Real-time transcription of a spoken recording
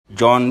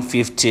John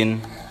 15,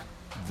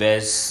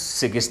 verse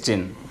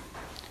 16.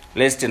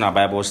 Let's turn our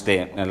Bibles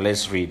there and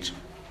let's read.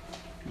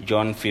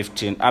 John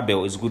 15.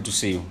 Abel, it's good to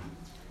see you.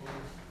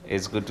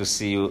 It's good to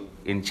see you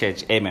in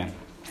church. Amen.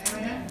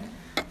 Amen.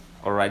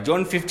 All right,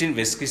 John 15,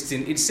 verse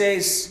 16. It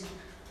says,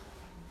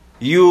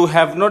 "You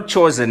have not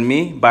chosen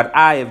me, but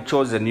I have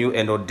chosen you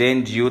and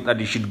ordained you that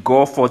you should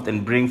go forth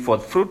and bring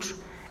forth fruit,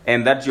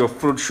 and that your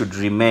fruit should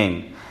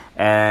remain.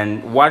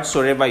 And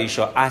whatsoever you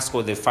shall ask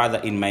of the Father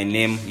in my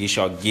name, he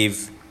shall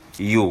give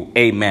you."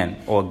 Amen.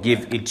 Or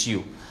give it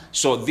you.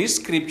 So this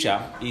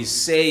scripture is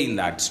saying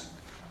that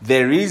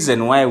the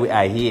reason why we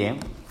are here,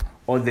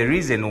 or the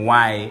reason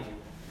why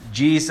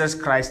Jesus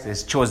Christ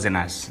has chosen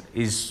us,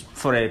 is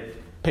for a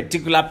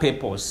particular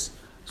purpose,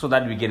 so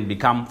that we can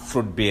become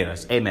fruit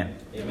bearers. Amen.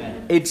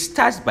 Amen. It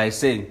starts by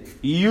saying,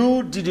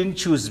 you didn't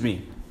choose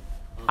me,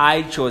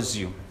 I chose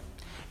you.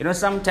 You know,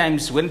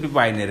 sometimes when people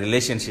are in a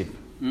relationship,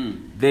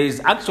 there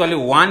is actually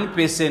one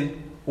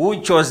person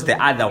who chose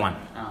the other one.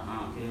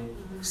 Okay.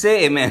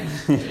 Say amen.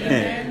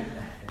 Amen.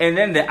 And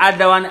then the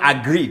other one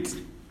agreed.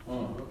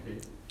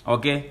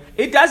 Okay.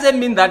 It doesn't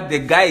mean that the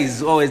guy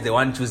is always the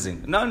one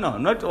choosing. No,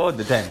 not all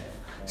the time.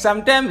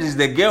 Sometimes it's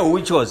the girl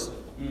who chose.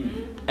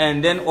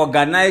 And then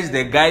organized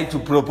the guy to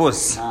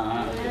propose.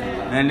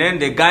 And then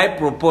the guy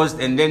proposed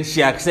and then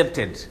she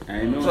accepted.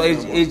 So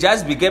it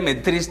just became a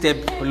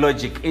 3-step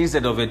logic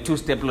instead of a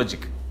 2-step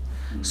logic.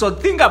 So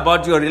think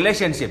about your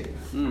relationship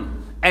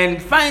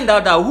and find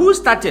out who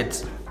started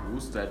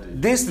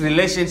this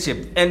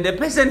relationship. And the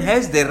person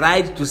has the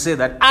right to say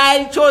that,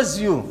 I chose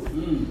you.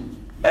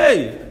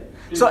 Hey.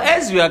 So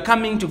as you are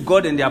coming to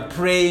God and they are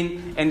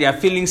praying and they are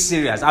feeling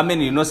serious. I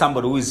mean, you know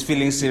somebody who is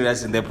feeling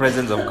serious in the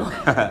presence of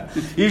God.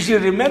 You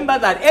should remember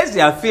that as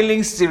they are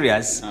feeling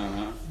serious,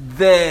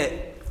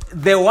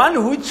 the one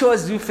who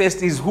chose you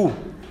first is who?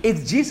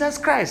 It's Jesus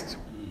Christ.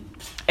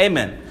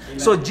 Amen.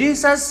 So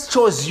Jesus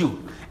chose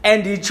you.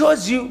 And he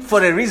chose you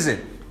for a reason.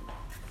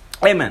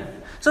 Amen.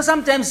 So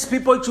sometimes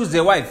people choose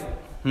a wife.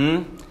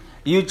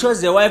 You chose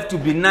the wife to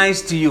be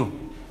nice to you.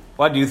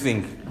 What do you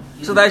think?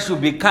 So that she'll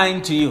be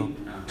kind to you.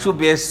 She'll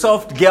be a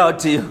soft girl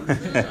to you.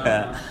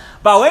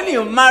 But when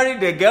you marry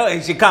the girl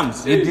and she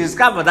comes, you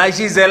discover that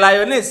she's a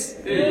lioness.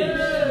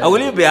 Will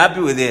you be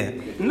happy with her?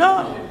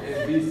 No.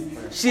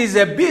 She's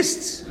a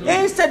beast.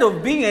 Instead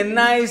of being a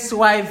nice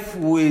wife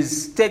who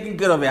is taking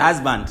care of her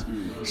husband,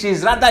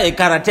 she's rather a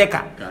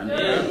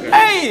karateka.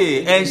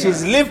 Hey, and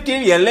she's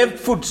lifting your left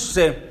foot to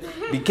say,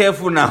 be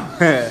careful now.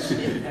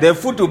 The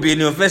foot will be in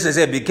your face and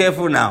say, be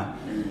careful now.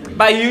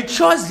 But you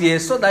chose her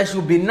so that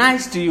she'll be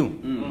nice to you.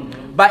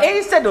 But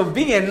instead of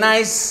being a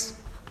nice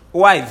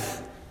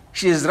wife,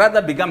 she's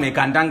rather become a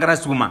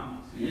cantankerous woman.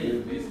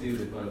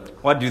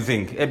 What do you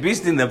think? A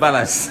beast in the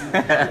palace.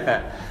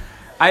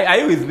 Are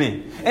you with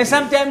me? And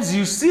sometimes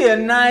you see a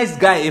nice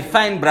guy, a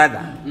fine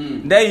brother.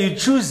 Then you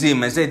choose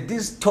him and say,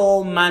 this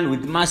tall man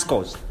with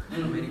muscles.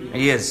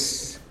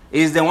 Yes.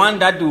 He's the one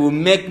that will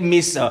make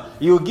me,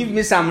 you will give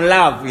me some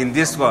love in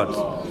this world.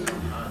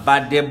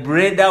 But the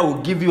brother will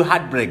give you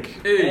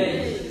heartbreak.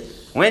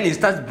 When he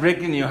starts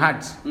breaking your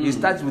heart, he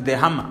starts with the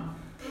hammer.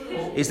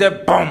 He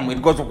says, boom,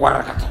 it goes to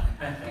warakata.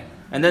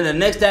 And then the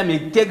next time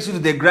he takes you to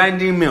the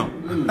grinding mill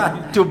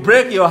to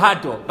break your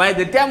heart. By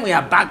the time we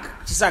are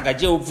back,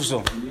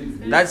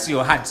 that's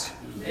your heart.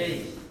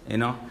 You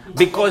know?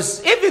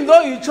 Because even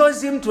though you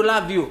chose him to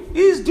love you,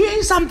 he's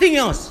doing something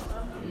else.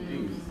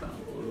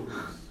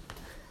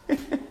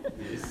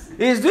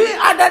 He's doing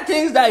other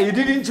things that you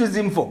didn't choose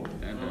him for.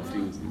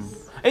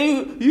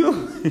 And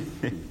you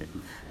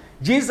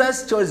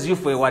Jesus chose you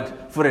for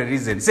what? For a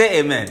reason. Say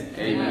amen.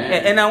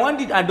 Amen. And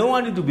I don't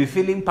want you to be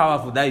feeling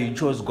powerful that you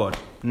chose God.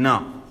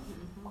 No.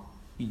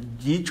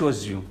 He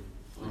chose you.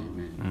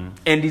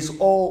 And it's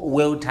all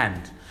well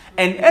timed.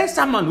 And as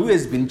someone who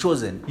has been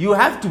chosen, you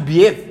have to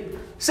behave.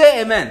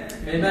 Say amen.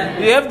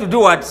 Amen. You have to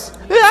do what?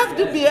 You have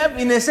to behave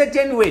in a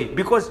certain way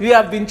because you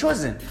have been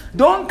chosen.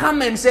 Don't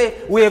come and say,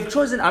 we have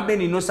chosen. I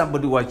mean, you know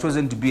somebody who was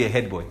chosen to be a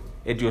head boy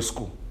at your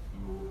school.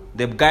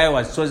 The guy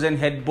was chosen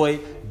head boy,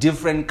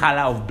 different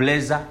color of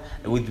blazer,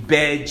 with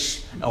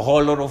badge, a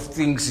whole lot of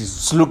things.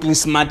 He's looking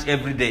smart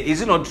every day.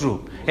 Is it not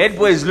true? Head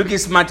boy is looking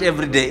smart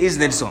every day,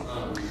 isn't it so?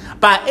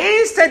 But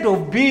instead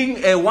of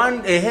being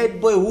a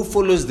head boy who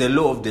follows the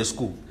law of the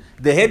school,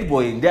 the head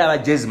boy, there are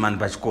Jesman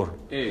Bashkor,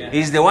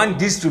 is the one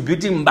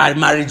distributing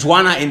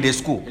marijuana in the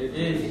school.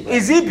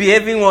 Is he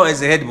behaving well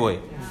as a head boy?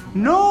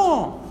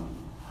 No.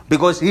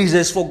 Because he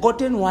has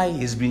forgotten why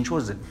he's been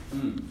chosen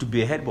to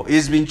be a head boy.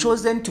 He's been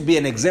chosen to be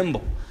an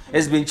example.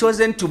 He's been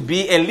chosen to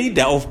be a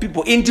leader of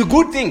people into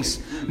good things,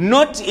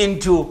 not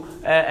into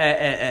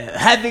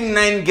having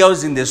 9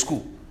 girls in the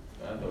school.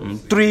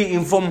 3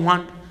 in Form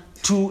 1,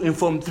 2 in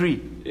Form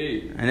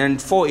 3, and then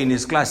 4 in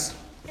his class.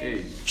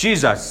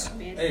 Jesus.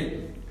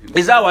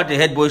 Is that what a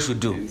head boy should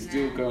do?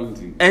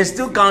 And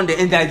still counting.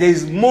 And there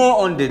is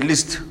more on the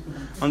list,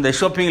 on the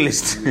shopping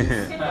list.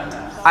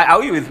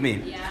 Are you with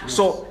me? Yeah.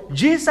 So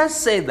Jesus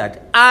said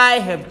that I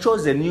have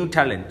chosen new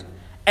talent.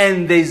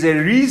 And there's a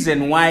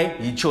reason why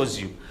he chose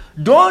you.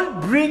 Don't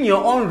bring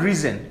your own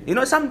reason. You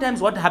know, sometimes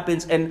what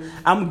happens, and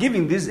I'm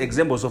giving these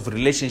examples of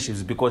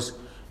relationships because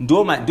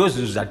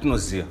those that know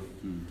zero.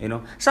 You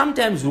know,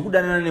 sometimes we could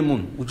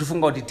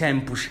uchifunga uti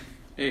time push.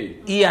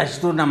 Iya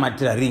chitona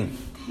matira ring.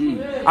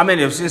 I mean,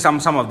 you've seen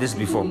some of this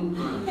before.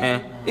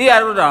 Iya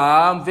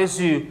roda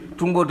mfesi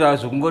tungota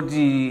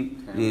zokungoti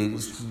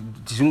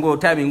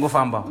time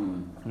ingofamba.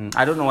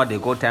 I don't know what they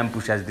call time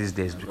pushers these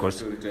days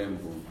because it's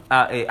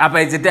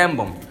a time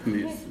bomb.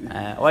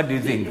 What do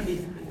you think?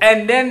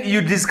 And then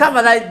you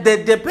discover that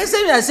the person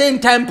you are saying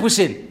time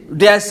pushing,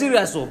 they are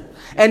serious of.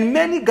 And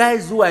many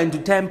guys who are into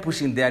time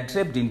pushing, they are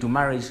trapped into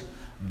marriage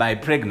by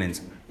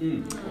pregnancy.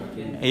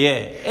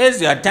 Yeah,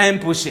 as you are time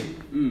pushing,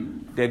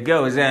 the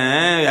girl is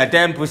saying, you are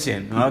time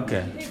pushing.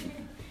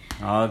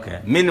 Okay.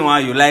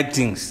 Meanwhile, you like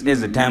things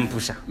as a time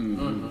pusher.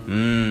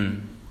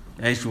 And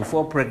she will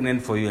fall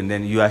pregnant for you, and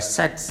then you are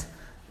set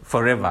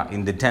forever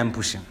in the time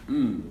pushing.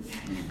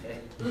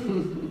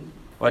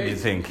 What do you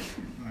think?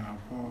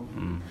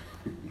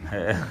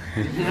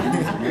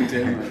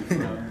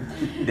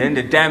 Then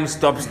the time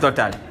stops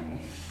totally.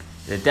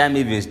 The time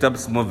even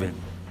stops moving.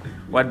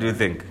 What do you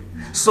think?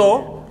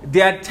 So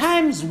there are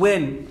times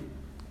when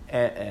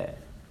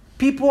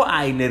people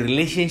are in a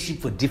relationship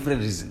for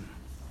different reasons.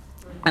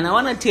 And I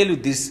want to tell you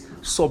this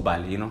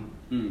soberly,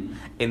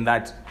 in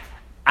that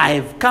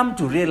I've come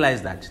to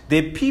realize that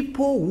the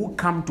people who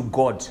come to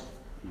God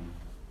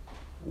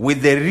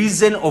with the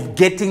reason of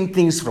getting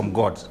things from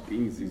God,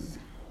 things is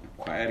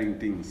acquiring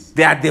things.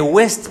 They are the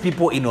worst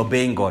people in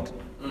obeying God.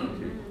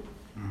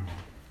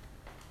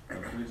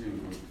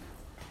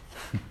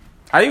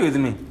 Are you with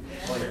me?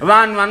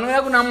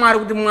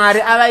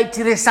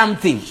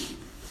 Something.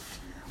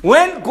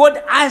 When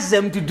God asks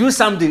them to do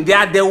something, they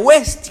are the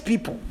worst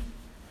people.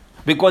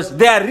 Because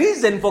their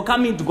reason for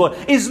coming to God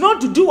is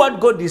not to do what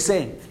God is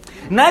saying.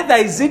 Neither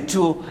is it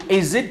to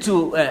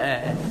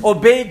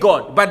obey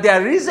God. But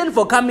their reason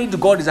for coming to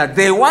God is that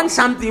they want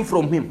something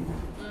from Him.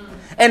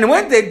 And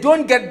when they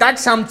don't get that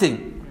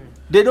something,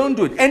 they don't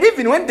do it. And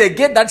even when they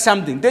get that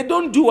something, they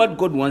don't do what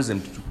God wants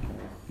them to do.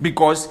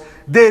 Because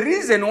the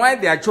reason why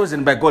they are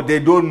chosen by God, they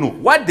don't know.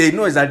 What they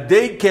know is that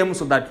they came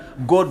so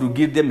that God will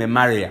give them a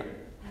marrier.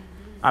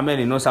 I mean,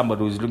 you know somebody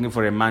who is looking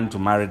for a man to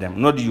marry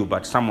them. Not you,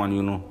 but someone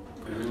you know.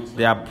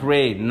 They are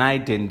praying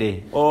night and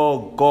day.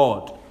 Oh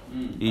God,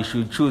 you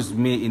should choose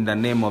me in the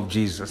name of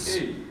Jesus.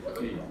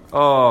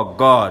 Oh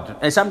God.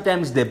 And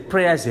sometimes the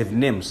prayers have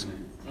names.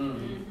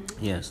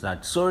 Yes,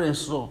 that so and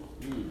so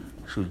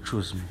should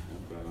choose me.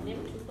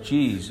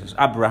 Jesus.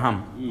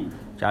 Abraham.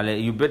 Charlie,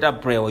 you better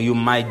pray or you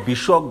might be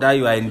shocked that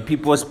you are in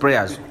people's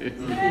prayers.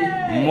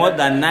 More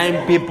than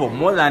 9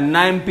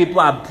 people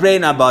are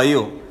praying about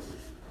you.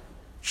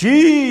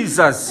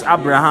 Jesus,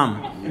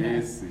 Abraham.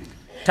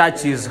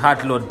 Touch his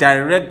heart, Lord.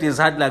 Direct his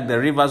heart like the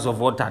rivers of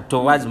water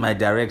towards my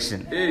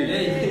direction.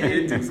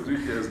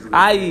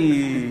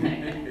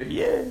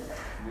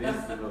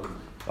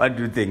 What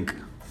do you think?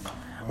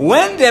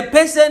 When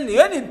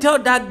you tell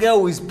that girl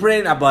who is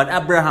praying about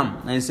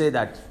Abraham and say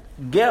that,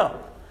 girl,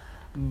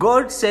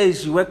 God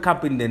says you wake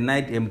up in the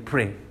night and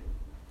pray.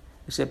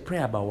 You say, pray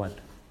about what?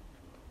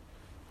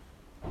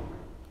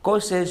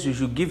 God says you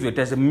should give your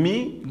tithes.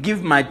 Me,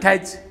 give my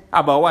tithes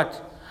about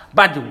what?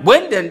 But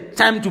when the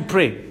time to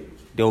pray,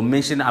 they will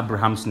mention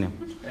Abraham's name.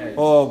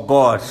 Oh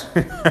God.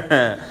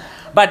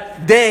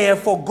 But they have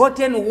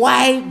forgotten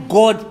why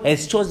God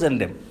has chosen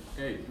them.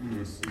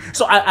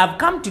 So I've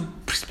come to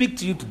speak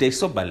to you today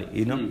soberly,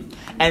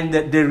 And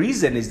the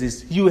reason is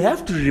this. You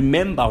have to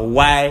remember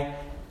why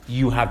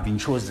you have been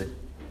chosen.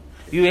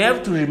 You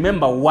have to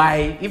remember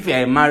why, if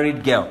you're a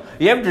married girl,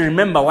 you have to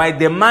remember why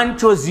the man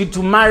chose you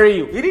to marry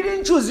you. He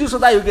didn't choose you so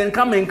that you can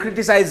come and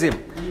criticize him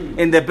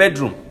in the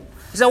bedroom.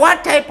 So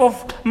what type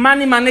of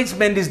money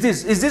management is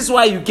this? Is this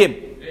why you came?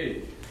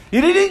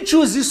 He didn't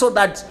choose you so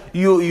that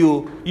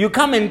you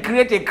come and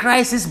create a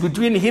crisis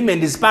between him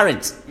and his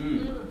parents.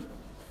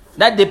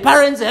 That the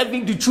parents are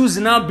having to choose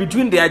now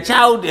between their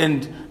child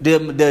and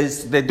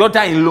the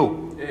daughter-in-law.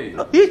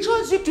 No, he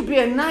chose you to be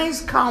a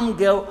nice, calm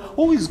girl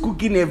who is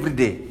cooking every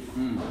day.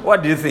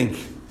 What do you think?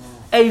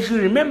 And you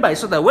should remember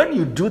so that when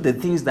you do the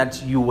things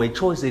that you were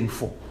chosen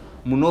for,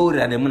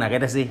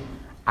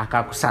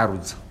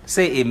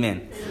 say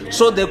amen.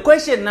 So the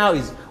question now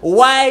is,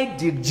 why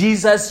did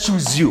Jesus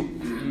choose you?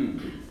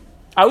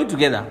 Are we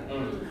together?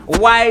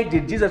 Why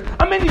did Jesus?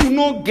 How many you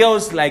know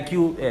girls like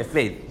you,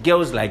 Faith?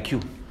 Girls like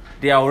you.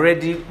 They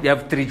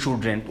have 3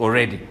 children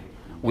already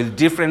with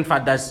different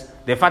fathers.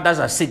 The fathers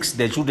are 6,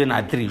 the children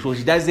are 3. So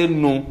she doesn't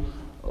know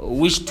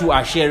which 2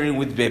 are sharing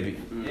with baby.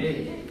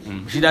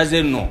 She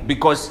doesn't know.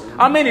 Because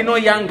how many know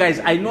young guys?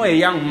 I know a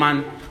young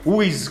man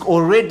who is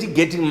already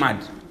getting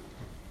mad,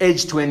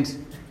 age 20.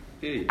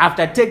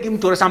 After taking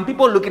Torah, some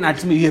people looking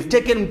at me, you have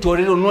taken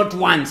Torah not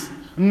once,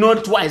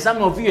 not twice.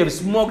 Some of you have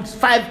smoked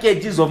 5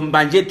 kgs of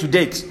mbanje to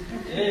date.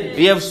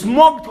 You have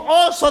smoked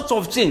all sorts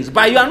of things,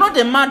 but you are not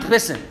a mad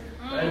person.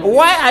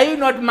 Why are you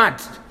not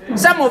mad?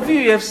 Some of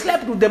you have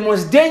slept with the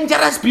most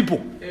dangerous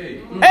people.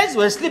 As you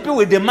were sleeping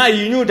with the man,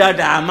 you knew that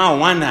man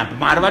one.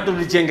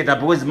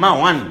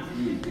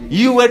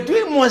 you were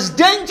doing most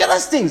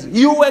dangerous things.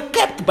 You were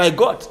kept by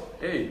God.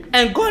 Hey.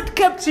 And God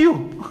kept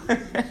you.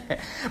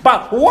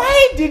 But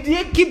why did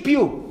He keep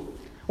you?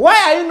 Why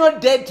are you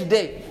not dead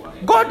today?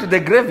 Go to the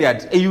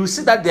graveyard and you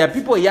see that there are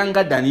people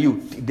younger than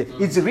you.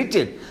 It's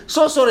written,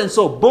 so and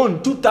so,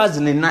 born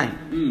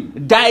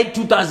 2009, died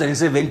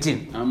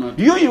 2017.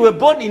 You were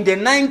born in the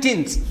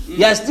 19th.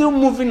 You are still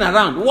moving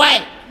around.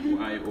 Why?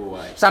 Why, oh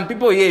why? Some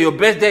people here, your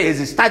birthday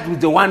is start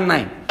with the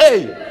 19.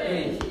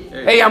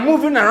 Hey, you are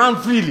moving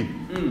around freely.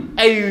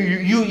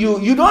 Hey,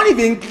 you don't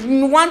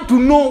even want to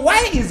know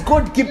why is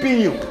God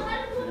keeping you.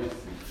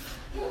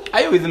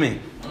 Are you with me?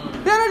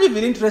 They are not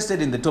even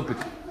interested in the topic.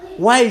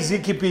 Why is He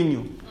keeping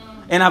you?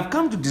 And I've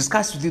come to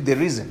discuss with you the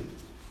reason.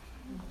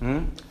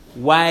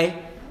 Why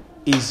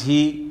is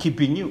He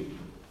keeping you?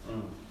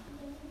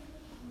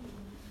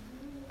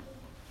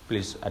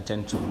 Please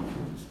attend to me.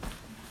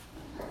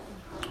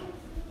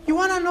 You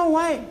want to know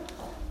why?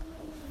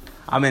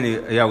 How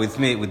many are with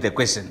me with the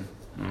question?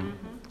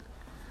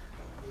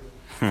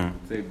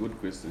 It's a good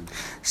question.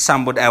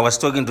 I was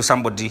talking to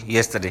somebody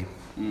yesterday,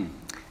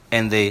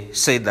 and they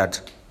said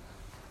that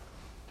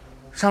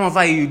some of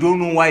you don't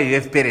know why you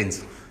have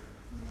parents.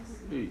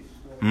 Hey.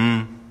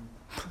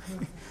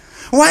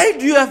 Why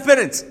do you have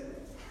parents?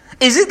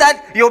 Is it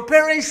that your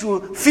parents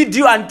should feed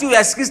you until you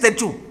are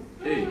 62?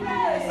 Hey.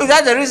 Is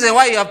that the reason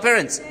why you have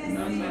parents?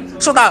 No.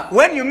 So that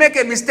when you make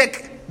a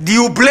mistake, do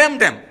you blame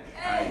them?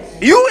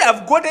 You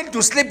have gotten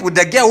to sleep with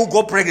the girl who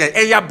got pregnant,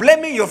 and you are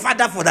blaming your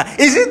father for that.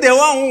 Is it the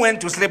one who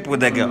went to sleep with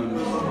the girl? You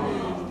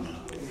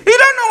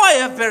don't know why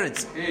you have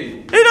parents.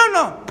 You don't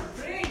know.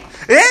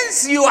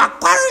 Hence, you are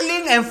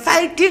quarreling and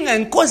fighting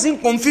and causing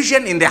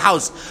confusion in the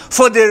house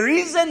for the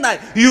reason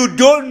that you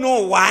don't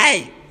know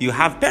why you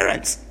have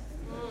parents.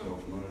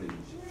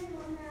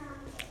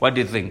 What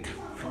do you think?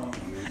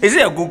 Is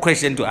it a good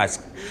question to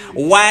ask?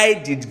 Why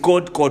did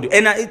God call you?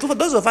 And for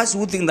those of us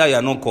who think that you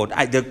are not called,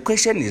 the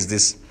question is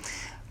this.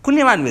 Up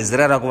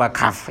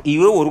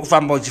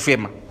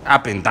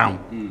and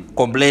down,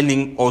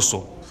 complaining also.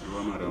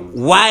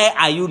 Why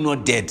are you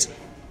not dead?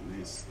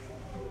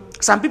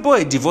 Some people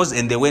were divorced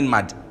and they went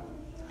mad.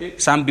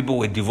 Some people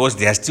were divorced,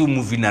 they are still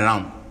moving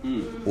around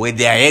with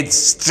their heads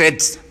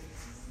straight.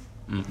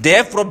 They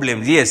have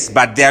problems, yes,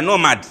 but they are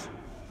not mad.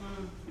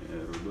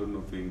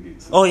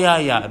 Oh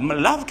yeah.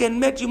 Love can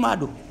make you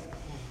mad.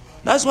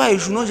 That's why you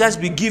should not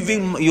just be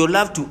giving your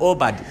love to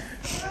everybody.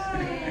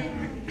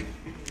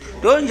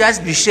 Don't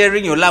just be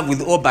sharing your love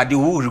with everybody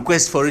who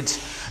requests for it.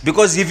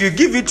 Because if you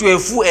give it to a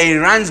fool and he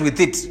runs with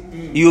it,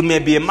 you may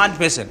be a mad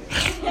person.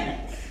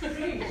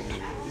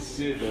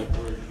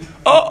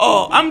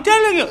 I'm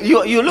telling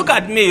you, you look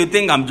at me, you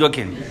think I'm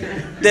joking.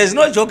 There's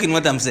no joking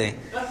what I'm saying.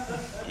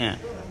 Yeah.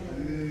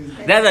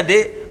 The other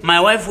day, my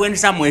wife went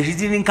somewhere, she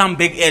didn't come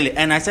back early,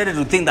 and I started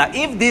to think that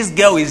if this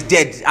girl is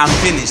dead, I'm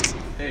finished.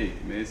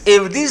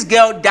 If this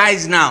girl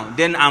dies now,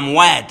 then I'm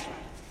wired.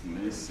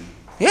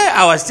 Yeah,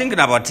 I was thinking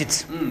about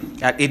it.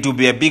 That it will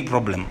be a big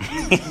problem.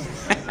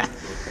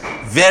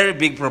 Very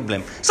big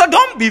problem. So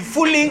don't be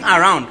fooling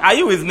around. Are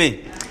you with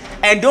me?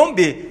 And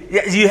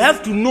you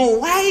have to know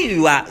why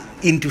you are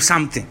into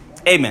something.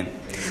 Amen.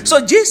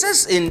 So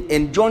Jesus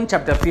in John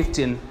chapter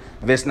 15,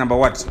 verse number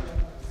what?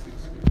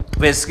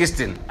 Verse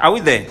 16. Are we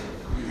there?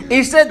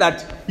 He said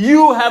that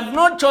you have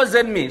not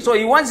chosen me. So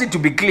he wants it to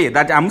be clear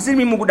that I'm seeing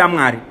me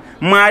mugudamari.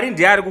 Mari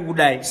ndiari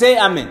kukudai. Say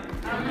amen.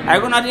 I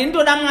go not into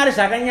damari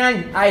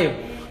sakanyanyi. Ayo.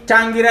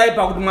 Changirai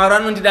pa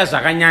kutumarano ndida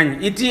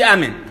sakanyanyi. Iti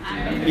amen.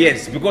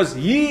 Yes, because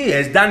he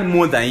has done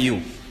more than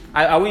you.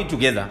 Are we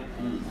together?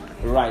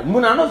 Right.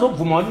 Muna no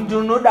zobvuma kuti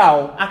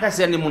ndinodawo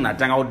akasiyana muna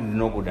atanga kuti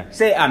ndinokuda.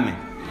 Say amen.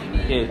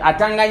 Yes.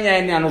 Atanganya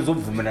ene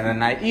anozobvumirana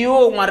naye.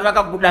 Iwo Mwari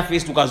vakakuda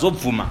first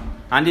ukazobvuma.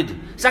 Handiti.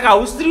 Saka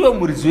usiriwe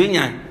muridzi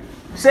wenyanya.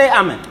 Say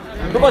amen.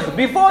 Because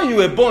before you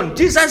were born,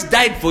 Jesus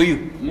died for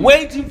you,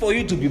 waiting for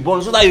you to be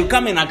born so that you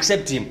come and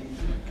accept him.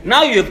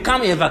 Now you have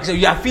come and have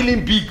accepted. You are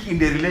feeling big in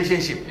the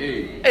relationship.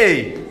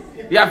 Hey,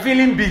 you are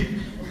feeling big.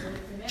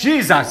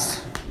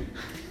 Jesus.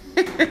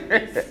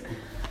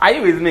 Are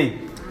you with me?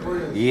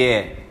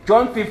 Yeah.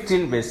 John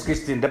 15 verse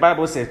 16, the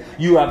Bible says,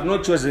 you have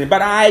not chosen me,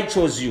 but I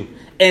chose you,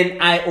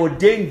 and I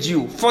ordained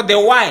you for the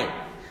why,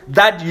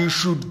 that you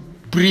should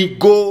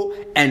go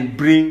and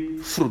bring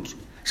fruit.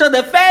 So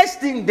the first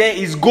thing there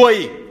is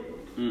going.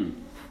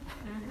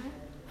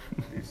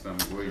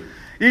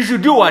 You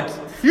should do what?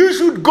 You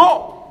should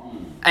go.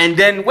 And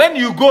then when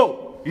you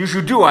go, you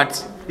should do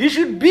what? You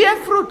should bear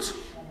fruit.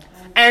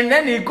 And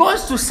then he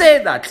goes to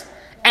say that,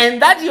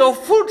 and that your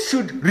fruit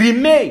should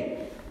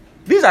remain.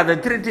 These are the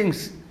three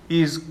things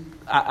he's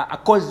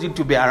caused you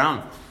to be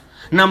around.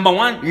 Number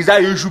one is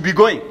that you should be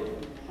going.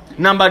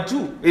 Number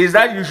two is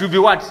that you should be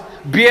what?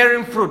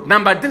 Bearing fruit.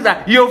 Number three is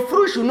that your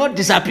fruit should not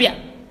disappear.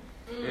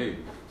 Hey.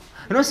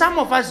 You know, some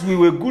of us, we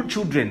were good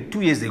children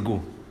 2 years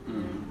ago.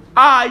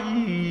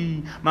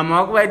 Mama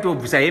wako waite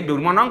obvisa hembe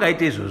mwana wanga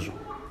aite izvozvo.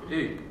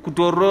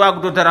 Kutorowa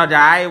kutotara kuti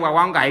aiwa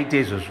wanga aite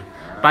izvozvo.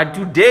 But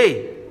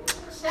today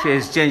she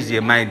has changed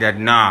her mind that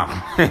no.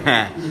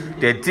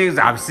 The things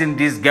I've seen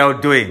this girl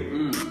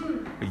doing.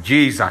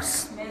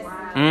 Jesus.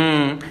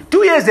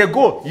 2 years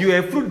ago, you were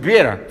a fruit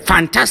bearer.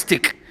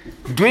 Fantastic.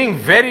 Doing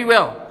very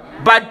well.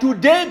 But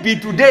today,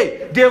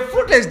 the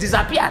fruit has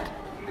disappeared.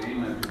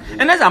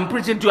 And as I'm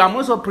preaching to you, I'm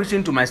also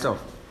preaching to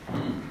myself.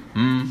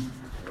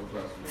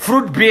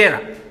 Fruit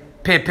bearer.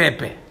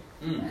 Pe.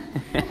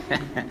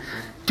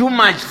 Too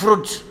much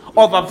fruit.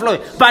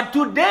 Overflowing. But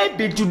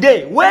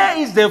today, where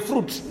is the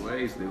fruit? Where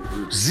is the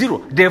fruit? Zero.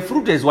 The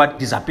fruit is what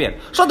disappeared.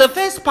 So the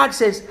first part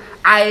says,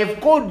 I have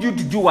called you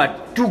to do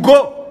what? To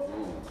go.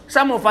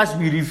 Some of us,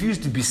 we refuse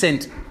to be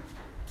sent.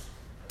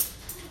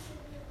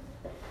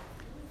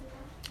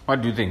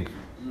 What do you think?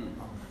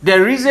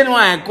 The reason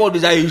why I called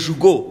is that you should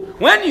go.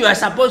 When you are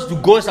supposed to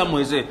go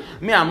somewhere, you say,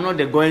 me, I'm not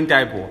the going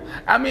type.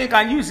 I mean,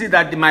 can you see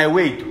that my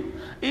weight?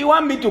 You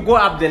want me to go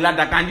up the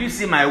ladder? Can you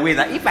see my way?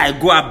 That if I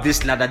go up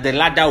this ladder, the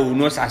ladder will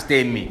not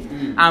sustain me.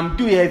 I'm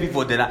too heavy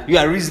for the ladder. You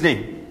are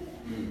reasoning.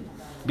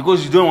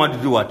 Because you don't want to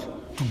do what?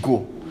 To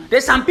go.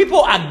 There's some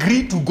people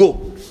agree to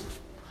go.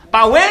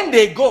 But when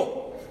they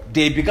go,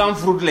 they become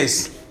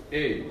fruitless.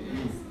 Hey.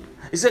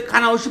 He said,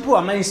 can I show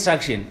you my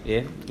instruction?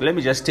 Yeah? Let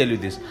me just tell you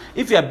this.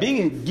 If you are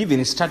being given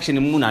instruction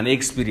in moon and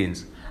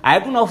experience, I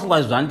don't know if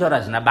was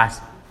Vantoras na bus.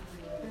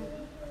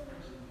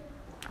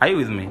 Are you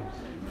with me?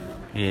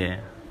 Yeah.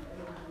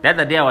 The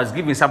other day I was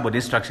giving somebody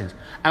instructions.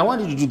 I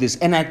wanted to do this,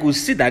 and I could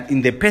see that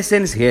in the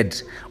person's head,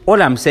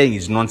 all I'm saying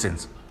is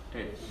nonsense.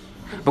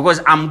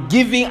 Because I'm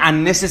giving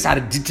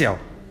unnecessary detail.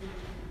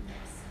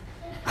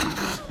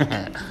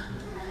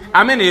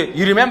 I mean,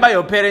 you remember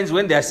your parents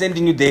when they are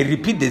sending you, they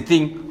repeat the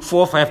thing 4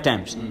 or 5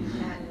 times.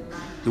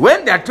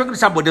 When they are talking to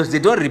somebody else, they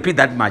don't repeat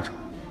that much.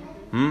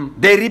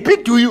 They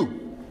repeat to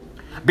you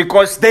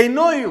because they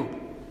know you.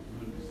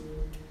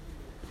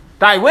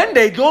 That when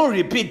they don't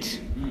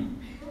repeat,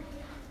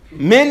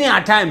 many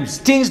a times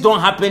things don't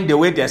happen the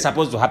way they are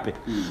supposed to happen.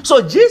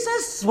 So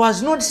Jesus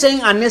was not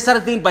saying unnecessary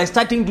thing by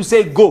starting to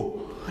say go.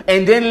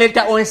 And then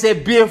later on say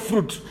bear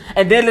fruit.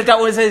 And then later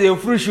on say the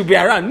fruit should be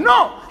around.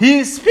 No, he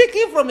is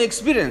speaking from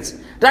experience.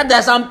 That there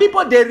are some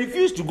people they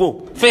refuse to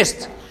go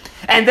first.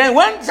 And then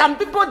when some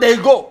people they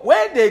go,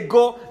 where they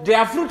go, they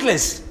are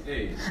fruitless.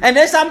 Hey. And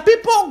then some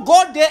people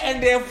go there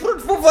and they are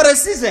fruitful for a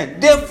season.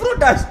 The fruit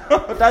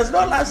does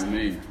not last.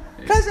 Hey.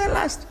 Doesn't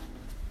last.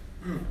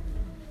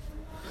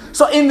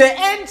 So in the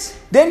end,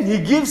 then he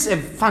gives a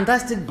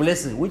fantastic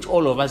blessing, which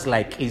all of us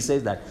like. He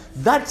says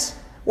that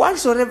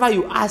whatsoever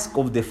you ask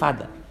of the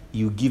Father,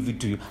 you give it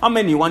to you. How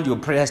many want your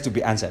prayers to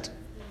be answered?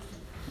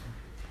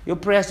 Your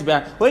prayers to be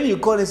answered. When you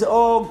call and say,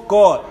 oh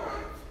God,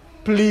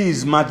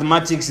 please,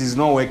 mathematics is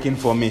not working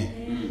for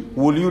me.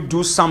 Will you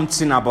do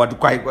something about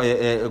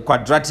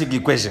quadratic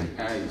equation?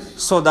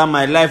 So that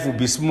my life will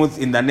be smooth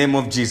in the name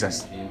of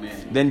Jesus.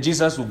 Amen. Then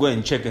Jesus will go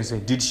and check and say,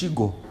 did she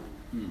go?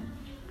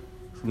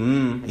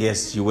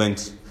 Yes, she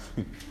went.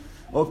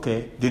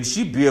 Okay. Did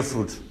she bear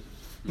fruit?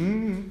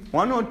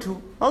 1 or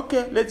 2.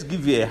 Okay, let's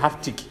give you a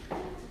half tick.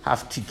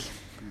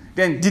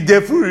 Then did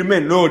the fruit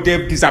remain? No,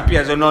 they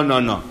disappear. So no.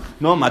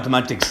 No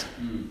mathematics.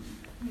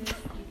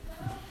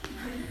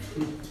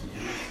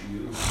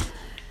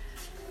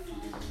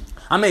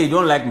 I mean, you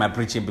don't like my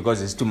preaching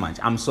because it's too much.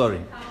 I'm sorry.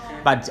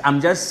 But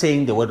I'm just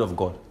saying the word of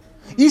God.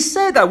 He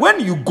said that when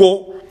you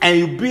go and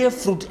you bear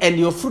fruit and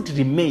your fruit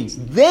remains,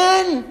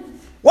 then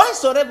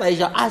whatsoever you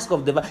shall ask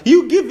of the Father, He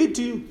will give it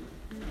to you.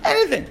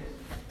 Anything.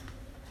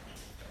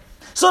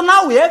 So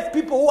now we have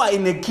people who are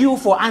in a queue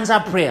for answer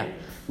prayer.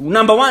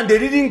 Number 1, they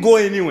didn't go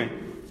anywhere.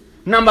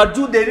 Number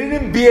 2, they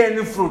didn't bear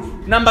any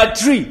fruit. Number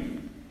 3,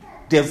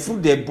 the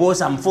fruit they bought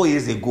some 4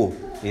 years ago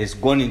is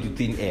gone into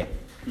thin air.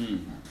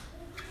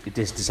 It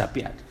has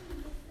disappeared.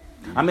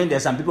 I mean,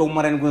 there's some people who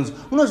marry guns.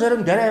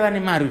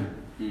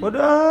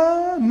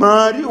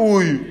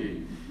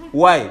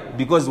 Why?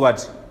 Because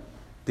what?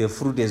 The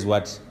fruit is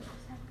what?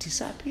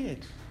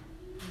 Disappeared.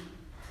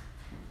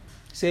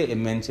 Say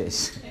amen,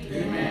 church.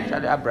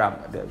 Amen.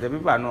 Abraham, the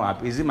people are not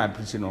happy. Is it my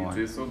preaching or what?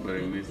 It's so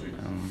very messy.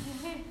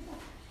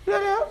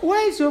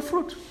 Where is your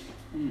fruit?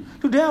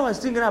 Today I was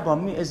thinking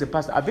about me as a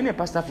pastor. I've been a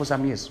pastor for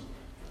some years.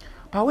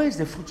 But where is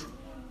the fruit?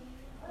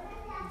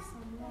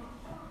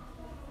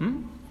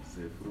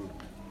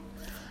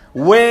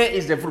 Where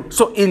is the fruit?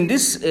 So in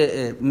this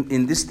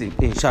thing,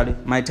 hey Charlie,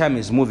 my time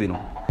is moving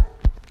on.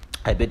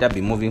 I better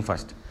be moving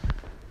fast.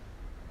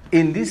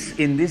 In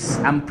this,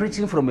 I'm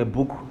preaching from a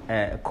book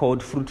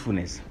called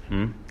Fruitfulness,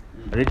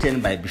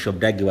 written by Bishop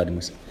Dagi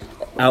Wadimus.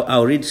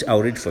 I'll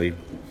read for you.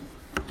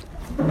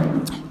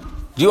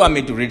 Do you want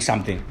me to read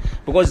something?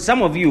 Because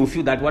some of you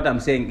feel that what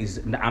I'm saying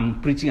is I'm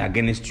preaching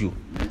against you.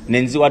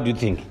 Nancy, what do you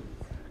think?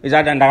 Is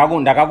that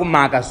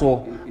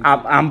so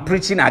I'm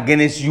preaching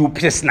against you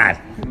personally?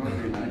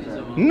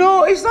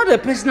 No, it's not a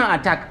personal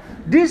attack.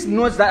 This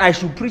notes that I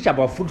should preach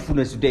about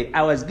fruitfulness today.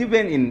 I was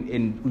given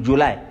in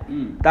July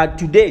that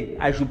today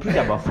I should preach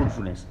about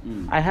fruitfulness.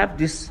 I have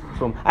this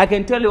from. I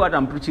can tell you what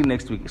I'm preaching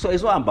next week. So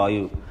it's not about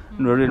you.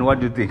 Noreen, what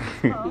do you think?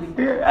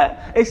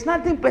 It's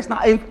nothing personal.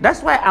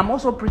 That's why I'm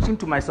also preaching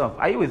to myself.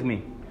 Are you with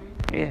me?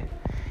 Yeah.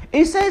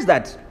 It says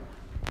that.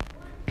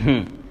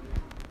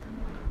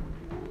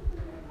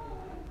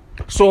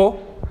 So,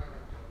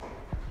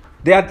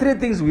 There are 3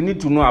 things we need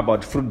to know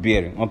about fruit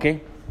bearing,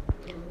 okay?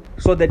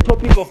 So the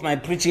topic of my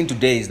preaching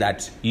today is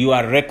that you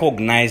are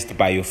recognized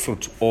by your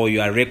fruit, or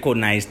you are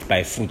recognized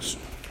by fruits.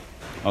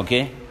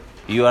 Okay?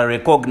 You are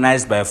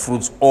recognized by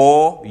fruits,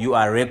 or you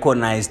are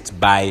recognized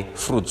by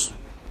fruits.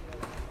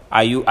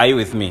 Are you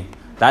with me?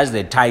 That's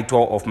the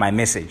title of my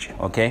message,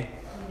 okay?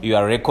 You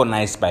are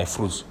recognized by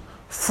fruits.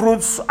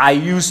 Fruits are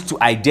used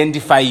to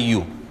identify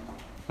you.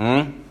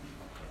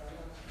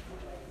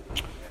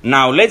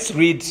 Now let's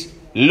read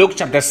Luke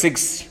chapter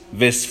 6,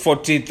 verse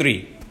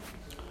 43.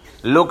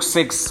 Luke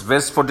 6,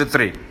 verse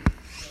 43.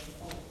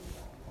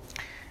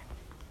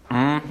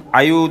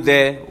 Are you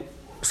there,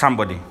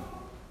 somebody?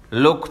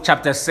 Luke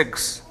chapter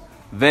 6,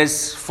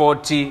 verse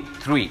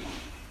 43.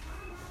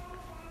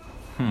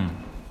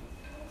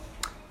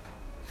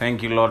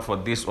 Thank you, Lord, for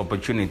this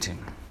opportunity.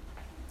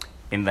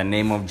 In the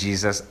name of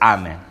Jesus,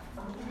 amen.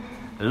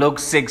 Luke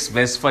 6,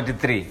 verse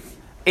 43.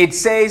 It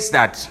says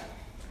that,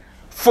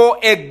 for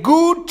a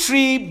good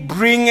tree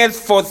bringeth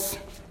forth...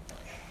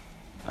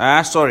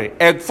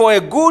 For a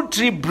good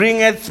tree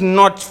bringeth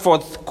not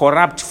forth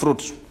corrupt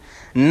fruit,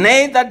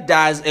 neither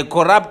does a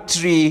corrupt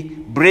tree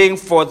bring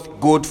forth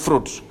good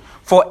fruit.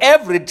 For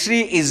every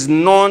tree is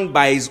known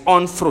by his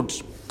own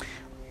fruit.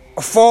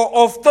 For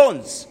of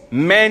thorns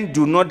men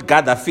do not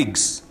gather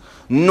figs,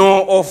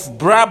 nor of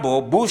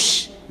bramble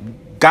bush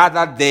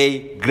gather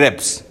they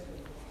grapes.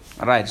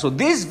 Right. So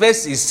this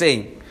verse is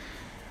saying,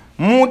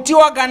 muti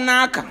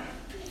wakanaka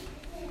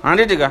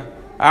handitika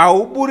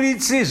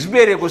hauburitsi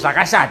zvibereko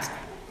zvakashata.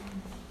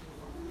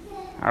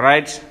 All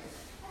right.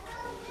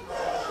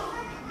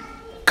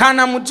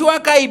 Kana muti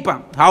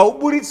wakaipa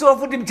hauburitsi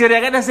futi michero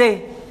yakada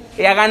sei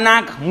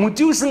yakanaka.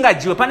 Muti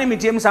usingadyiwe, pane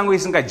miti yemusango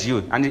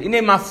isingadyiwe and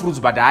ine fruits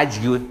but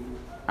haadyiwe.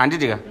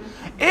 Handitika.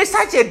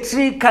 Such a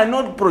tree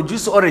cannot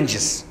produce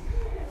oranges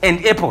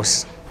and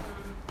apples.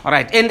 All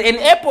right. And an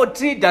apple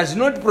tree does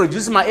not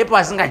produce my apple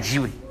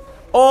asingadyiwe.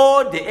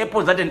 All the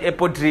apples that an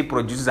apple tree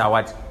produces are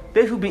what?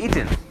 They should be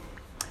eaten.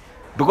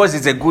 Because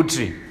it's a good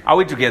tree. Are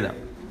we together?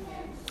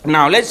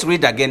 Now let's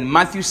read again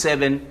Matthew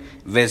 7,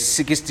 verse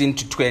 16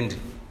 to 20.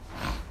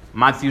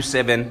 Matthew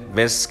 7,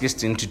 verse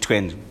 16 to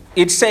 20.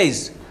 It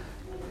says,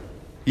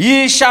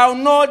 ye shall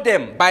know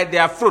them by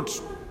their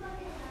fruits.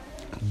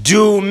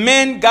 Do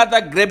men gather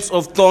grapes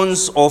of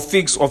thorns or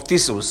figs of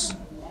thistles?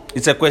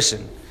 It's a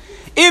question.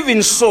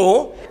 Even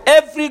so,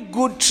 every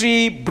good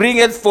tree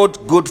bringeth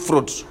forth good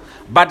fruit,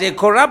 but a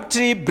corrupt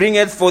tree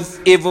bringeth forth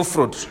evil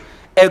fruit.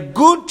 A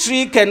good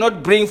tree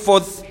cannot bring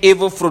forth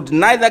evil fruit,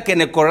 neither can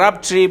a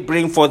corrupt tree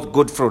bring forth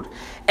good fruit.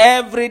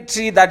 Every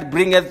tree that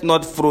bringeth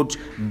not forth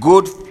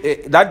good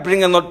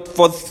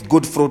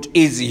fruit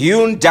is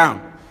hewn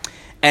down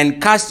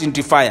and cast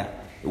into fire.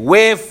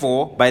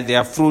 Wherefore, by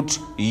their fruit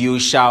you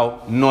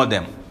shall know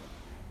them.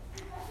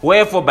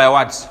 Wherefore, by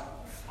what?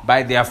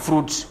 By their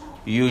fruit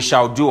you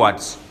shall do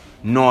what?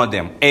 Know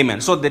them.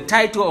 Amen. So the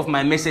title of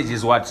my message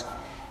is what?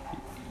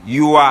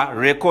 You are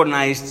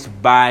recognized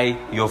by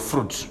your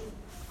fruit.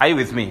 Are you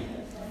with me?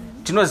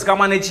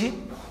 Tinozikamanechi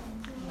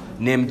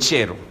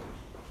nemchero.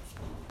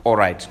 All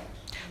right.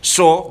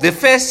 So the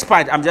first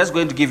part, I'm just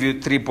going to give you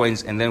 3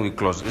 points and then we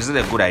close. Is it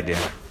a good idea?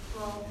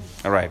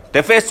 All right.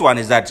 The first one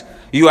is that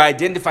you are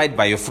identified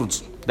by your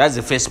fruits. That's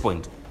the first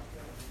point.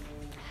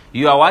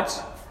 You are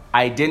what?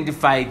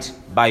 Identified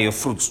by your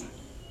fruits.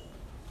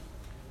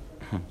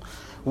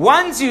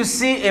 Once you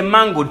see a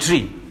mango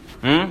tree,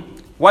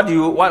 what do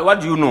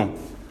you know?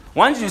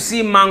 Once you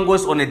see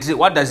mangoes on a tree,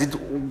 what does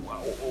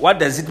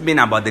it mean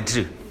about the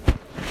tree?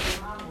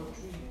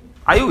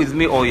 Are you with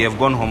me or you have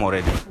gone home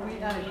already?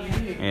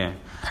 Yeah.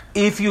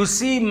 If you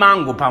see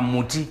mango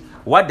pamuti,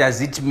 what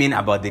does it mean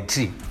about the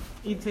tree?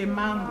 It's a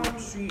mango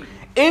tree.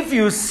 If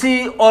you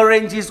see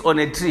oranges on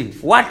a tree,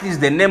 what is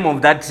the name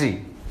of that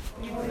tree?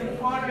 It's an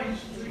orange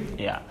tree.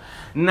 Yeah.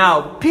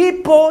 Now,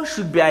 people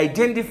should be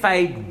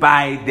identified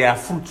by their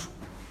fruit.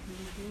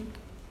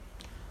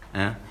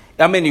 I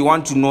mean, you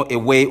want to know a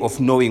way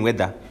of knowing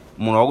whether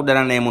I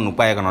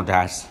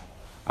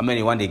mean,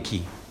 you want a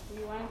key.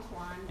 You want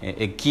one?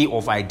 A key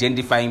of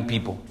identifying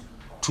people.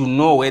 To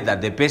know whether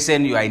the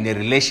person you are in a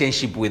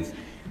relationship with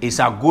is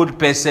a good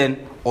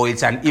person or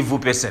it's an evil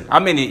person. How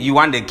many you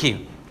want the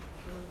key?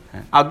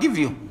 I'll give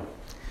you.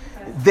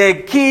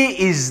 The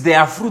key is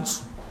their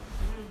fruits.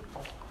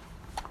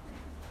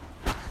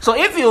 So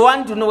if you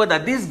want to know whether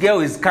this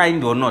girl is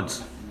kind or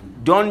not,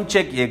 don't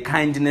check your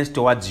kindness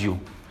towards you.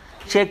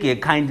 Check your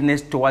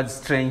kindness towards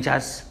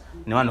strangers.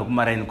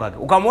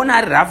 Ukamona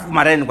ari rafu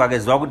kumaraini kwake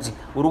ziva kuti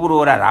uri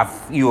kuroora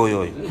rafu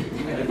iyoyo.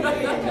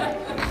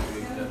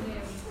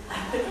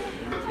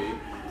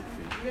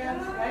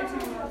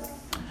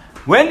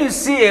 When you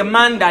see a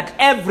man that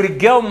every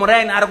girl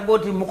murain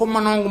arikoti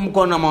mukomana wangu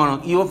mukona mwana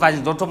iyo fashi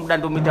zotomuda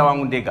ndomita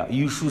wangu ndega,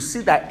 you should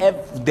see that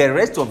the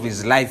rest of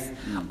his life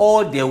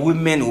all the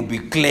women will be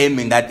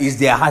claiming that is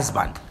their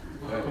husband.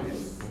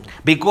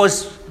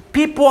 Because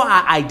people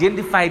are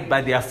identified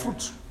by their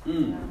fruit.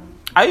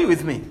 Are you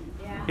with me?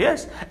 Yeah.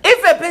 Yes.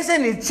 If a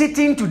person is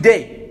cheating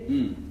today,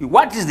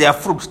 what is their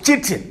fruit?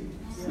 Cheating.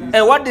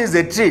 And what is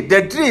the tree?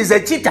 The tree is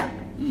a cheater.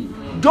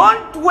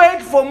 Don't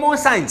wait for more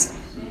signs.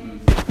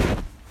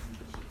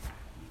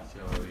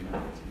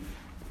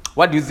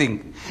 What do you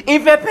think?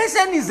 If a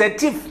person is a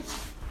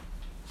thief,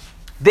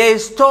 they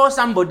stole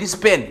somebody's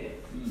pen.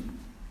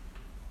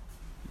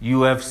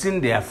 You have seen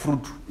their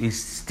fruit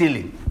is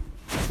stealing.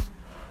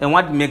 And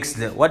what makes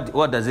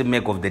what does it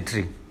make of the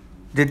tree?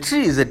 The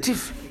tree is a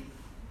thief.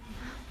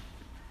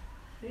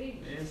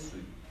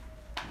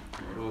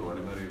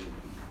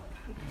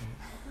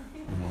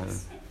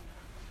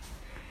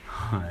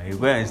 You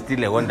go and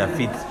steal a Wonder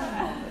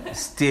Fit,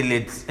 steal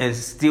it,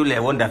 steal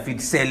a Wonder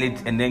Fit, sell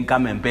it, and then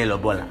come and pay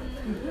Lobola.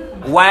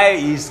 While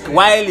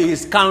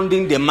he's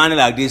counting the money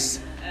like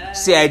this,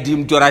 say I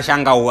deem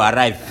Torashanga will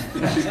arrive.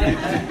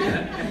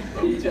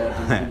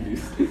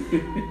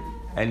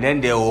 And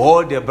then they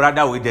hold the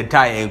brother with the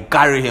tie and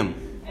carry him.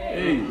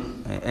 Hey.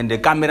 And the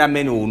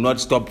cameraman will not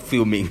stop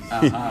filming.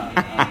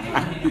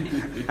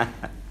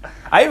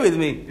 Are you with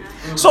me?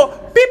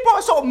 So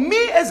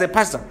me as a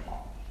pastor,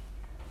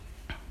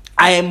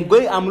 I'm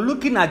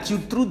looking at you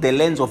through the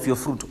lens of your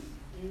fruit.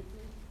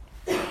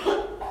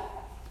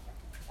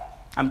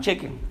 I'm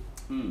checking.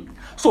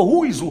 So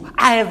who is who?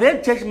 I have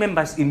had church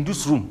members in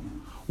this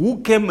room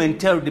who came and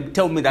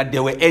tell me that they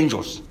were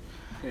angels.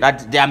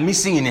 That they are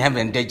missing in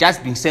heaven. They've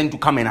just been sent to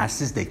come and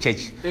assist the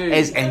church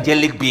as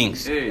angelic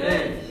beings.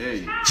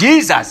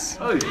 Jesus.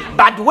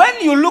 But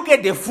when you look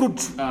at the fruit,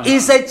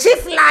 he's a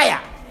chief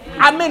liar.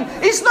 I mean,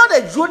 it's not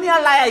a junior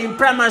liar in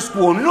primary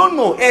school.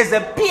 No. He's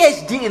a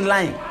PhD in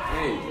lying.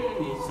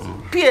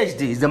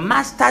 PhD is a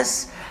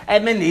master's. I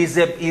mean, he's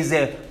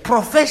a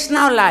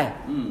professional liar.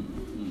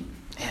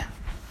 Yeah.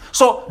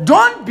 So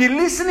don't be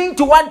listening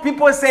to what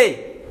people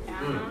say.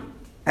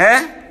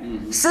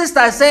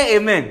 Sister, say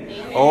amen.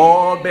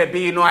 Oh,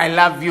 baby, I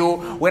love you.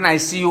 When I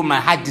see you, my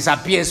heart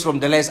disappears from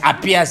the left,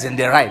 appears in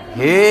the right.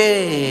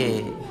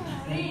 Hey.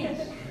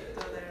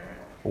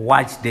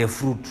 Watch the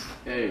fruit.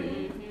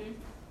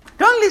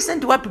 Don't listen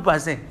to what people are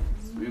saying.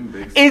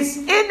 It's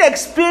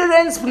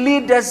inexperienced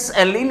leaders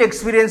and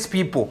inexperienced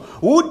people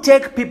who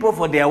take people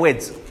for their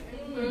words.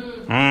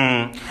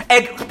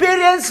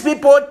 Experienced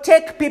people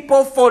take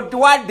people for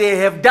what they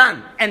have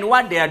done and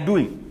what they are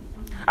doing.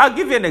 I'll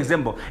give you an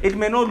example. It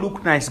may not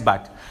look nice,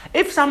 but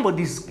if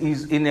somebody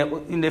is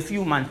in a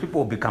few months,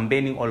 people will be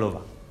campaigning all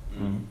over.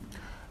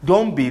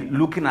 Don't be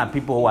looking at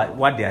people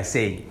what they are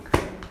saying.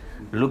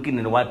 Looking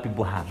at what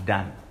people have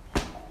done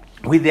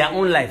with their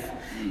own life.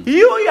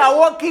 You are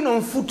walking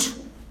on foot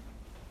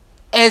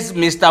as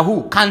Mr.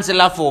 Who,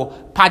 councillor for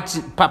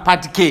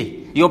party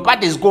K. Your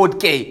party is called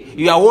K.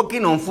 You are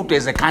walking on foot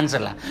as a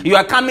councillor. You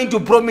are coming to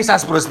promise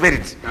us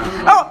prosperity.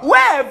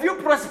 Where have you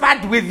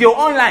prospered with your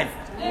own life?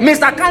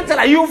 Mr.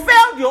 Councillor, you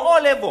failed your O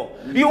level.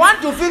 You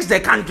want to fix the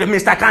country,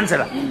 Mr.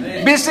 Councillor.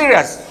 Be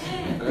serious.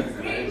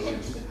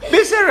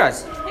 Be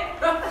serious.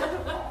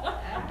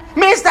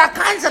 Mr.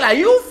 Councillor,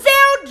 you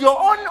failed your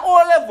own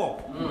O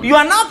level. You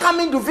are now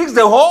coming to fix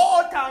the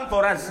whole town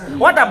for us.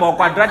 What about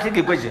quadratic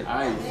equation?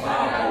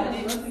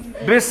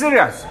 Be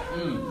serious.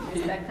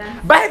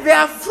 By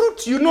their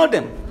fruit, you know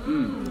them.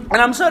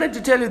 And I'm sorry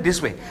to tell you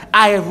this way.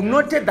 I have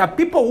noted that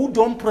people who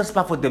don't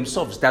prosper for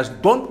themselves,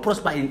 don't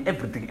prosper in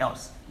everything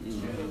else.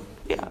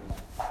 Yeah.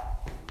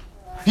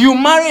 You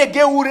marry a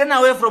girl who ran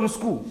away from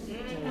school.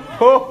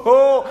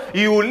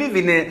 You will live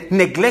in a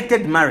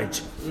neglected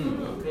marriage.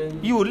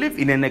 You will live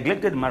in a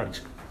neglected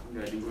marriage.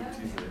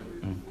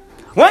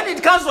 When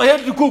it comes for her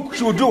to cook,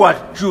 she will do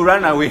what? She will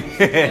run away.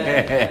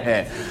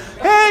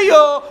 Hey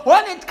yo,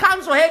 when it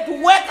comes for her to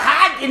work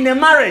hard in a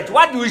marriage,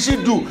 what will she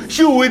do?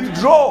 She will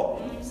withdraw.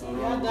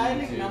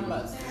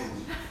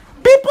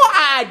 People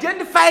are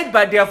identified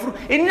by their fruit.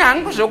 I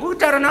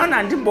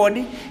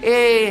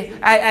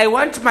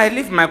want to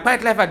live my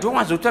quiet life. I don't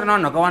want to turn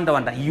on.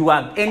 You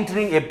are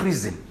entering a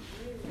prison.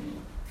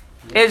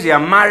 As you are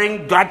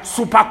marrying that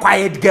super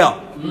quiet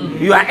girl,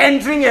 you are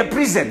entering a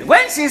prison.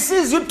 When she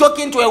sees you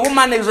talking to a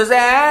woman, she says,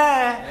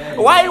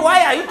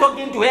 why are you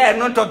talking to her and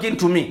not talking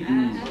to me?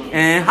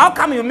 How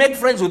come you make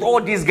friends with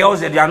all these girls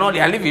that you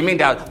are living in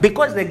there?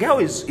 Because the girl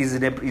is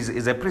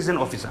a prison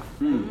officer.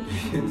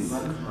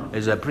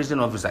 Is a prison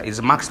officer. Is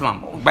a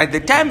maximum. By the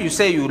time you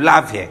say you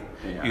love her,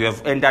 you have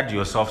surrendered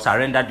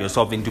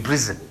yourself into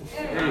prison.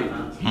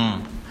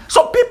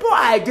 So people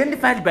are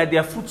identified by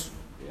their fruits.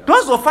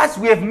 Those of us,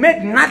 we have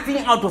made nothing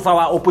out of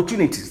our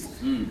opportunities.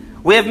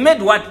 We have made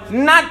what?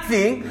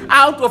 Nothing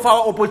out of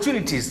our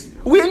opportunities.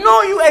 We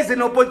know you as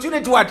an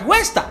opportunity, what?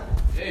 Waster.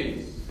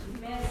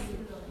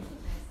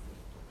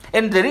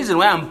 And the reason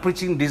why I'm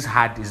preaching this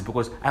hard is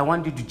because I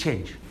want you to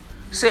change.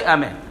 Say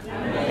amen.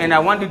 And I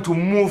want you to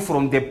move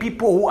from the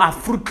people who are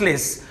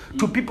fruitless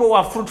to people who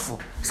are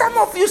fruitful. Some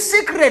of you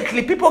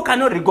secretly, people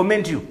cannot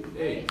recommend you.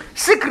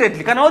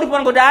 Secretly, can all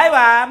people go, all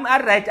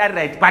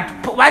right.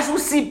 But once you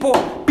see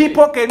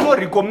people cannot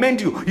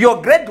recommend you. Your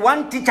grade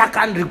 1 teacher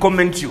can't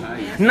recommend you.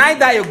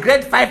 Neither your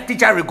grade 5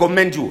 teacher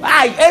recommend you.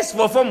 I ask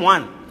for Form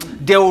 1.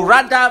 They will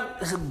rather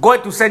go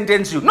to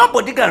sentence you.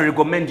 Nobody can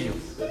recommend you.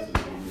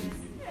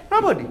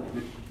 Nobody.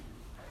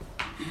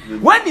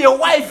 When your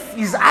wife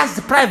is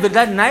asked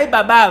privately,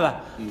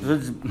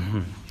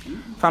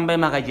 Famba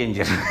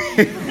makachenjera.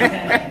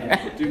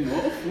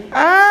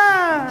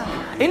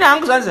 Ina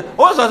hangu zvanzi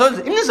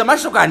ozvazvonzi ini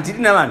zvamashoka handiri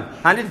navanhu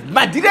handiti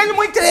madhireni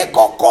muitire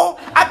ikoko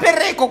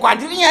aperere ikoko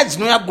handiri nyaya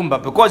dzinoyagumba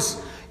because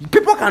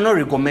people cannot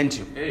recommend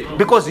you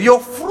because your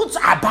fruits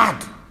are bad.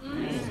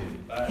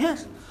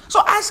 Yes. So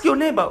ask your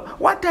neighbor,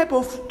 what type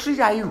of tree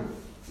are you?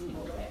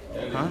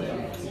 Huh?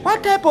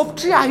 What type of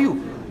tree are you?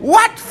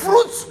 What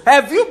fruits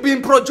have you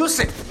been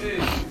producing?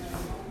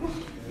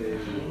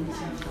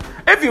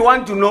 If you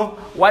want to know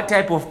what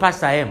type of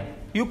pastor I am,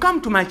 you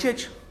come to my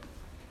church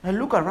and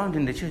look around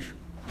in the church.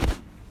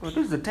 Well,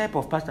 this is the type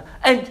of pastor.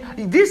 And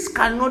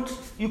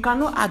you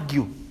cannot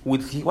argue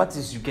with what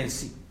is you can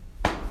see.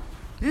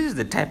 This is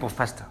the type of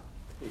pastor.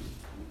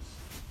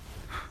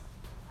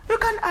 You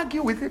can't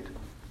argue with it.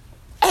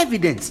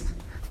 Evidence.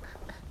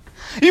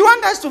 You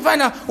want us to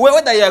find out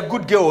whether you're a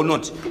good girl or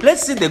not.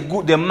 Let's see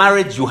the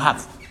marriage you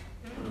have.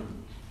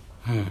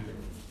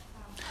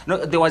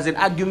 No, there was an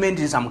argument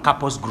in some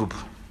couples group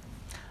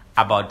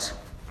about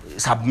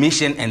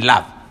submission and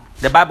love.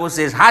 The Bible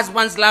says,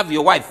 husbands love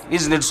your wife,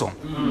 isn't it so?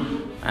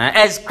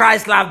 As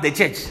Christ loved the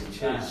church.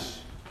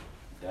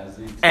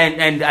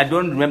 And I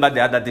don't remember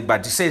the other thing,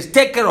 but it says,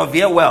 take care of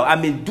her well. I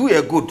mean, do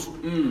her good.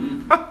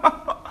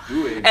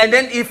 And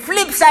then the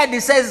flip side,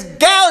 it says,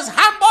 girls,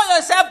 humble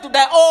yourself to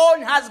their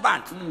own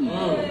husband.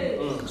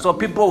 So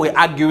people were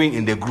arguing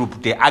in the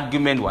group. The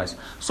argument was,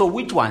 so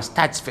which one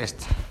starts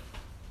first?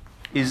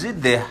 Is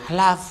it the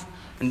love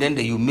and then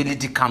the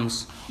humility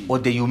comes, or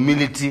the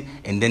humility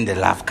and then the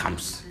love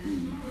comes?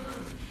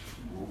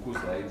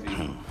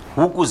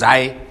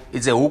 Hukuzai.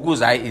 It's a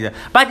hukuzai.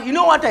 But you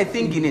know what I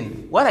think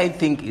in? What I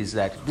think is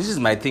that, this is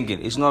my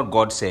thinking, it's not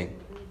God saying.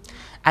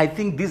 I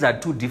think these are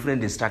two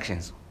different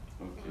instructions.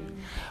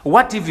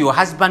 What if your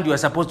husband, you are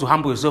supposed to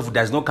humble yourself,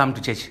 does not come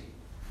to church?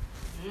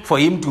 For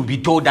him to be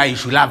told that he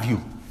should love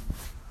you.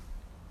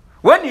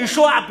 When you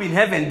show up in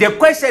heaven, the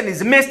question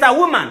is, Mr.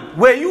 Woman,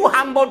 were you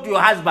humble to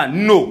your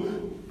husband? No.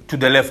 To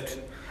the left.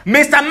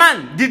 Mr.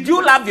 Man, did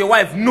you love your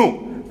wife?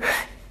 No.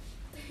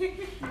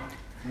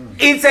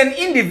 It's an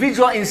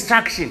individual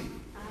instruction.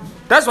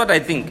 That's what I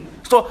think.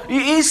 So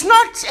it's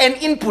not an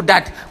input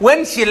that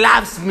when she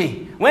loves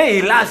me, when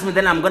he loves me,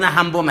 then I'm going to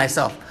humble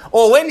myself.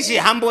 Or when she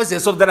humbles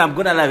herself, then I'm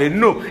going to love her.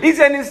 No. It's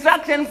an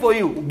instruction for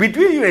you.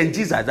 Between you and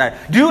Jesus.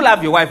 Do you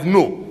love your wife?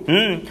 No.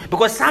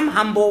 Because some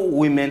humble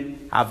women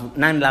have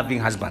non-loving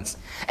husbands.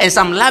 And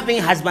some loving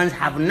husbands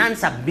have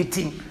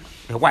non-submitting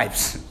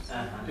wives.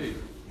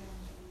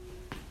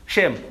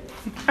 Shame.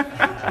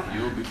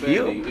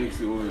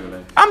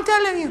 I'm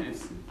telling you.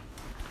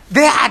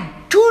 There are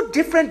two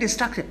different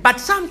instructions. But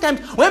sometimes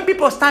when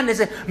people stand and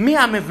say, me,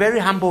 I'm a very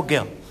humble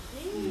girl.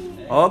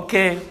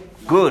 Okay,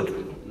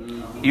 good.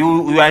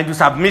 You are into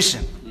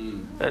submission.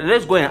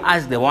 Let's go and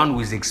ask the one who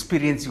is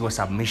experiencing your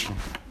submission.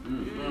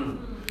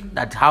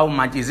 That how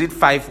much, is it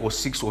 5 or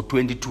 6 or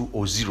 22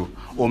 or 0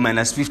 or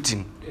minus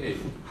 15?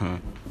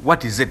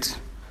 What is it?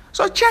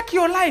 So check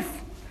your life.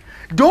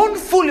 Don't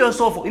fool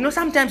yourself. You know,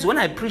 sometimes when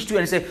I preach to you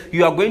and say,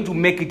 you are going to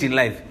make it in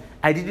life,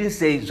 I didn't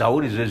say,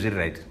 Zaur is very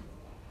right.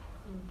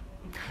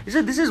 He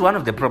said, this is one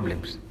of the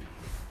problems.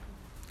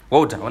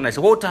 Walter, when I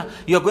say, Walter,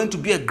 you are going to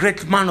be a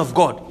great man of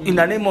God. In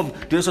the name of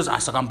Jesus,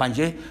 because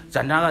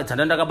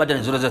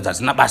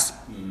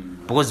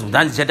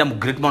that's a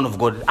great man of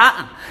God.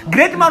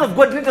 Great man of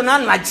God,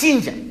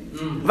 change.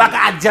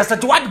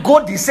 Adjust to what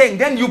God is saying,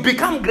 then you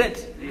become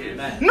great.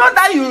 Not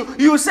that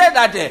you say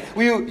that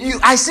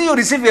I see you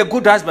receive a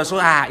good husband, so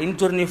in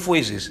 24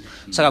 years,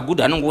 so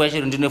good. I don't go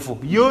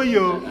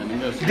yo.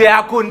 There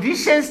are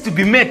conditions to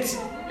be met.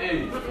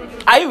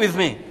 Are you with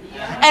me?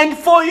 And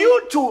for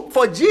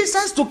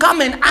Jesus to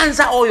come and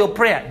answer all your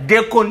prayer,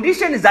 the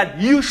condition is that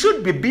you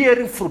should be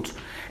bearing fruit.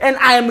 And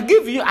I am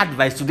giving you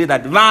advice today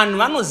that man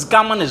was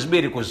coming as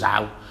very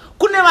kuzao.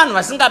 Kunevan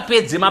wasinga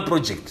paid zema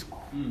project.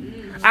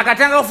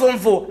 Akatanga form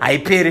 4, I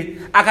pay.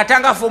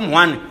 Akatanga form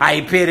 1,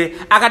 I pay.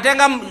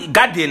 Akatanga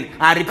garden,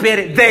 I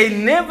repair. They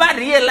never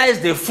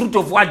realize the fruit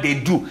of what they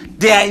do.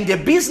 They are in the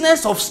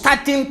business of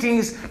starting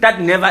things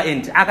that never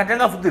end.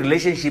 Akatanga for the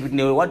relationship,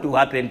 what will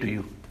happen to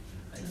you?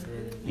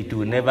 It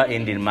will never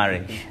end in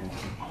marriage.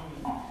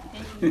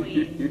 How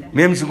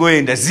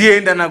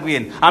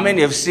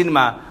many have seen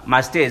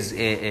my stairs?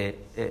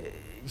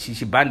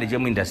 She banned the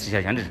gym industry.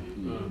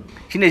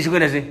 She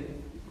going to say,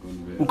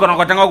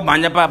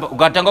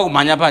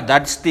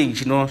 that thing,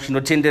 she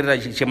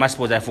tender, she must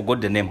suppose I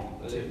forgot the name.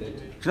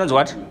 She knows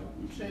what?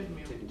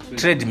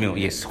 Treadmill,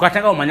 yes.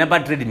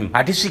 Treadmill.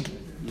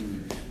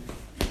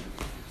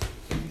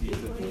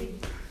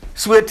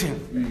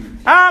 Sweating.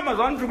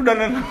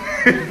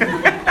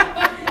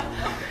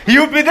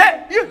 You'll be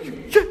there.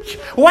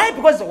 Why?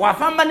 Because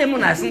Wafamba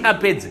Nemuna Singa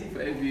paid.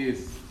 5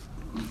 years.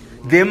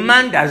 The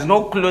man does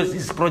not close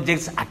his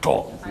projects at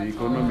all.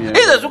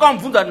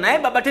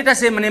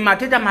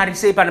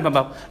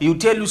 You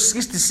tell you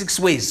 66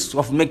 ways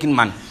of making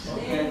money.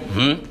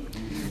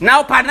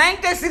 Now,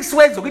 96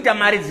 ways to get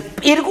married.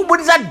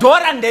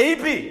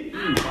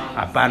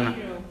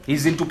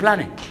 He's into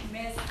planning.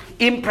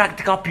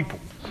 Impractical people.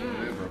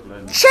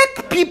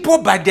 Check people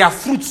by their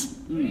fruits.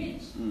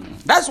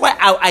 That's why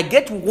I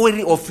get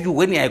worried of you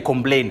when you are a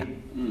complainer.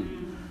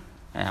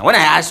 When I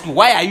ask you,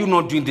 why are you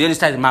not doing the other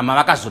side?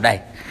 Mama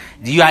die.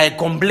 You are a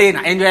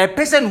complainer and you are a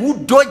person who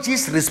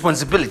dodges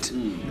responsibility.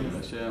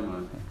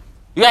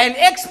 You are an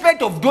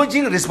expert of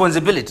dodging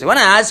responsibility. When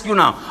I ask you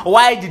now,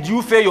 why did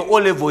you fail your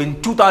O-level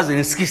in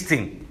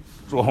 2016?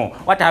 So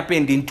what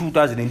happened in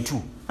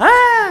 2002?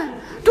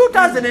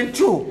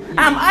 2002.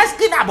 I'm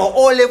asking about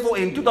O-level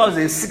in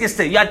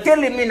 2016. You are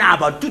telling me now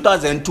about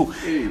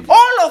 2002.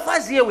 All of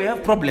us here, we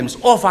have problems.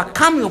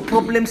 Overcome your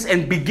problems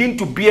and begin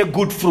to bear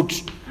good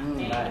fruit.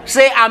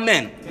 Say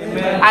amen.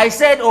 Amen. I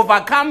said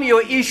overcome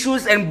your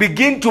issues and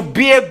begin to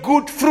bear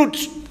good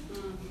fruit.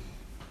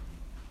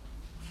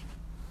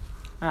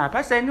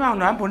 Pastor,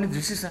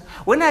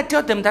 when I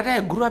tell them that I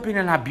grew up in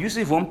an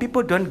abusive home,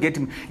 people don't get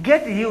me.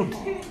 Get healed.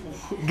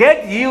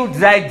 Get healed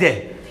right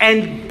there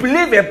and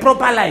live a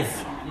proper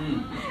life.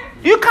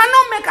 You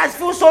cannot make us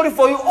feel sorry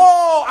for you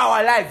all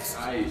our lives.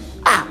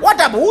 What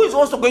about who is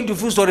also going to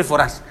feel sorry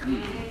for us?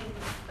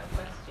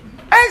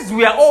 As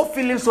we are all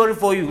feeling sorry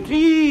for you.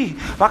 Hey,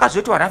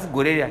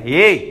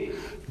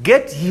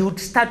 get healed,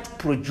 start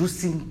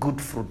producing good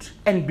fruit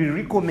and be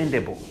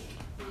recommendable.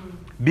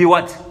 Be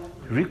what?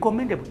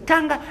 Recommendable.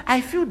 Tanga,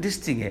 I feel this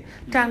thing.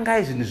 Tanga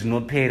is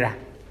no pera.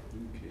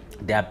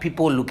 There are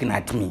people looking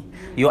at me.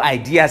 Your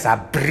ideas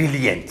are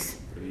brilliant.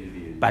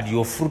 But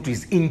your fruit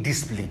is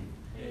indiscipline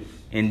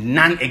and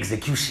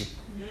non-execution.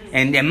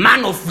 And a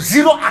man of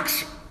zero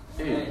action.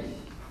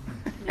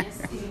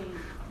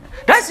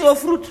 That's your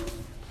fruit.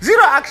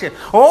 Zero action.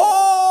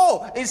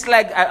 Oh, it's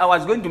like I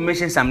was going to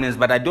mention some names,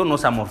 but I don't know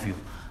some of you.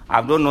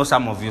 I don't know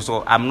some of you,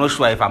 so I'm not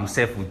sure if I'm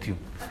safe with you.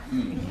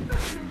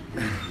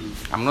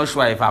 I'm not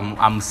sure if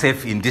I'm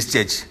safe in this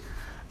church.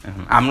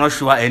 I'm not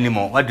sure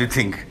anymore. What do you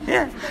think?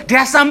 Yeah. There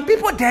are some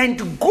people that are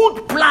into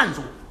good plans,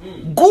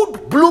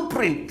 good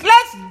blueprint.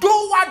 Let's do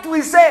what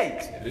we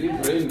said.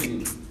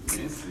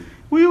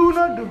 We will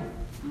not do.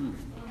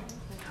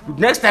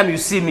 Next time you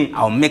see me,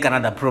 I'll make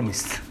another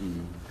promise.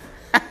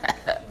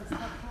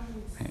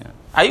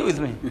 Are you with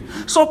me?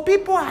 So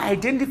people are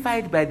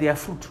identified by their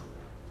fruit.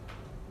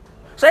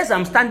 So as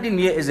I'm standing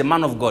here as a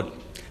man of God,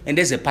 and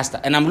there's a pastor,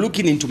 and I'm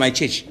looking into my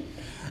church,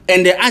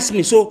 and they ask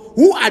me, so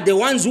who are the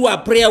ones who are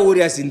prayer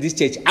warriors in this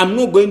church? I'm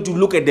not going to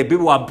look at the people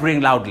who are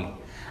praying loudly.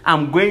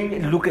 I'm going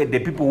to look at the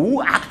people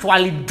who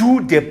actually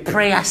do the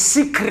prayer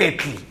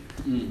secretly.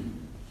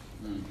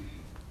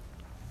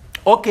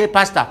 Okay,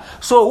 pastor.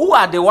 So who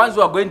are the ones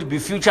who are going to be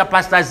future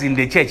pastors in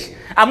the church?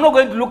 I'm not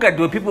going to look at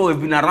the people who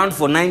have been around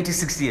for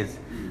 96 years.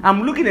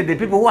 I'm looking at the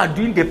people who are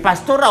doing the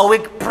pastoral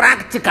work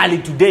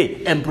practically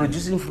today and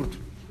producing fruit.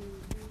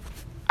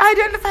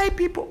 Identify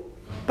people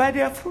by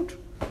their fruit.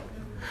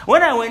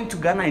 When I went to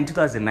Ghana in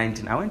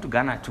 2019, I went to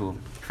Ghana to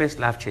First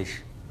Love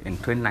Church in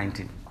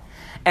 2019.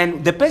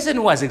 And the person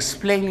who was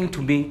explaining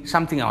to me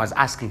something I was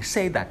asking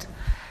said that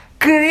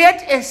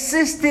create a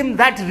system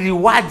that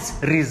rewards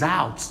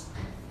results.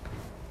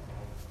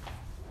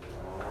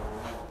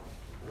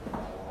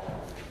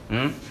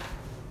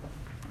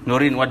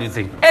 Noreen, what do you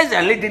think? As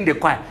they're leading the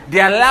choir, they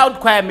are loud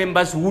choir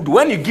members who,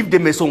 when you give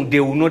them a song, they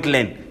will not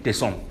learn the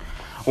song.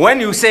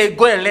 When you say,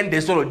 go and learn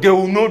the solo, they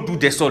will not do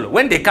the solo.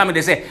 When they come and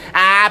they say,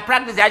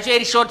 practice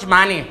actually short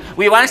money.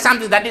 We want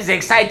something that is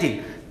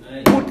exciting.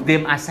 Put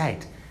them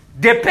aside.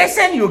 The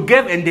person you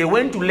gave and they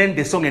went to learn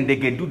the song and they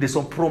can do the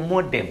song,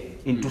 promote them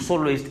into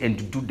soloists and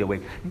to do the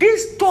work.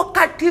 These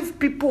talkative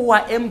people who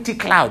are empty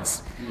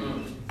clouds.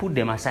 Put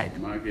them aside.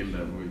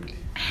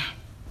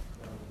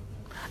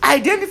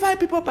 Identify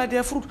people by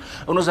their fruit.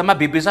 You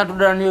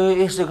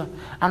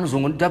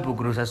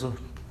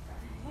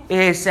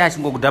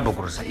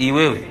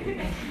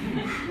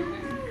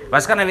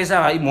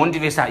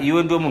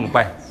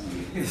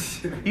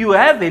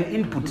have an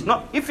input.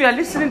 No, if you are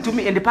listening to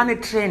me and the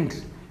planet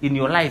trend in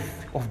your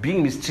life of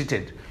being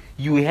mistreated,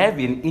 you have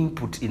an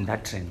input in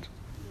that trend.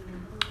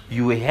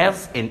 You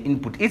have an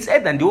input. It's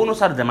either the owner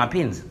side of the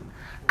mapins.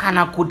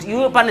 Kana kuti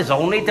iwe pane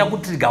zvaunoita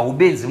kuti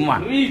ubenzi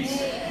mwana.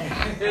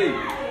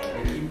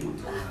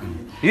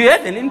 You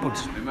have an input.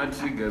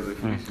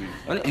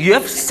 You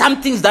have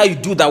some things that you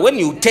do that when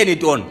you turn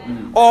it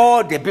on,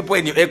 all the people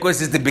in your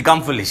ecosystem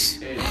become foolish.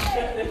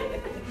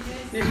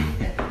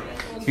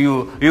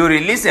 You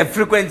release a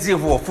frequency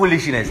for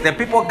foolishness. The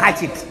people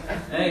catch it.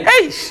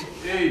 Hey.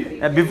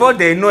 Before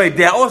they know it,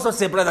 they are also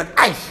surprised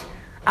that,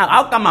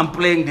 how come I'm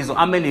playing this?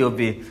 How many of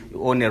you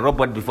on a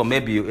robot before?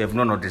 Maybe you have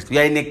not noticed. You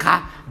are in a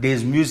car,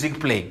 there's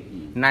music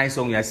playing. Nice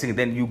song you are singing.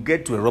 Then you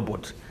get to a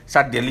robot.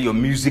 Suddenly your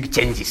music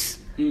changes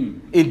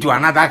into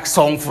another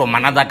song from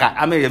another car.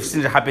 I mean, you've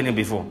seen it happening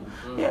before.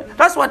 Yeah,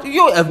 that's what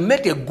you have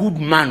met a good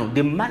man.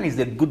 The man is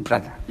a good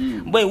brother.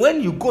 But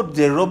when you go to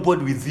the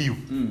robot with you,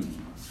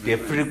 the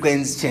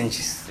frequency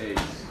changes.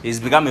 He's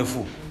become a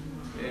fool.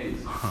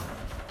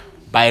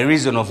 By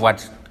reason of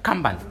what?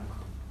 Kamban.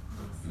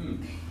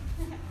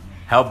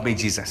 Help me,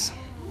 Jesus.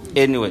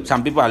 Anyway,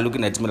 some people are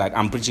looking at me like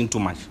I'm preaching too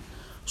much.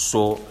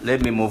 So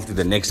let me move to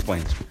the next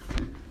point.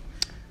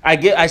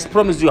 I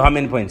promised you how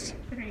many points?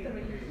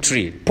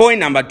 tree. Point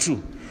number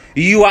 2.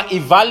 You are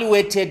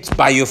evaluated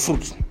by your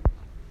fruit.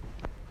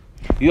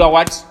 You are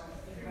what?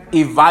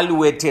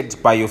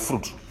 Evaluated by your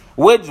fruit.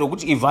 Word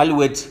rokuti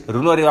evaluate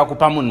runoreva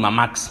kupa munhu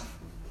mamarks.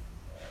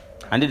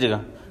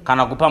 Handidika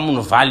kana kupa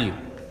munhu value.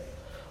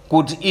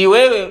 Kuti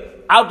iwewe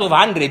out of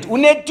 100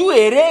 une 2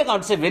 here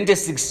kana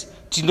 76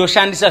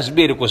 tinoshandisa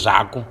zvibereko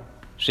zvako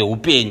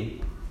zveupenyu.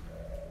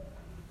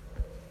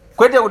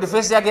 Kwete kuti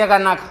face yake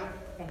yakanaka.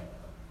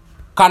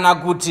 Kana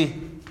kuti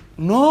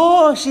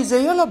no, she's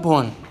a yellow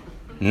bone.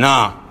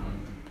 No.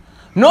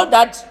 Not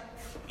that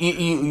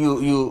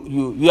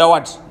you are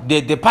what?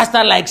 The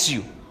pastor likes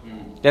you.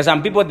 There's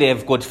some people, they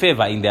have got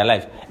favor in their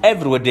life.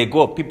 Everywhere they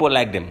go, people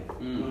like them.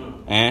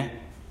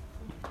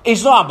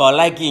 It's not about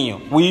liking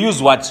you. We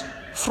use what?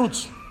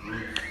 Fruits.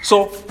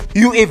 So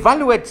you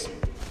evaluate.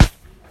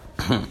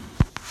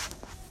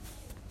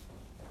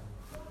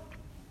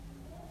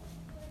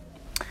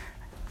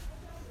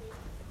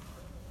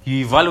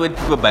 You evaluate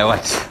people by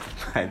what?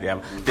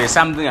 There's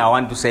something I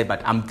want to say,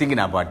 but I'm thinking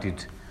about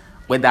it,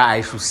 whether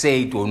I should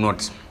say it or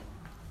not.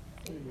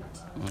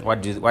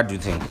 What do you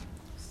think?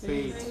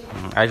 Say it.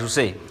 I should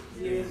say.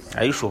 Yes.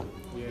 Are you sure?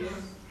 Yes.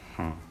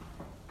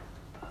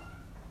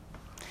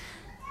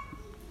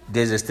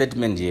 There's a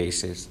statement here. It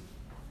says,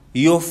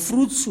 "Your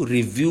fruits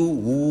reveal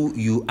who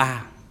you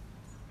are.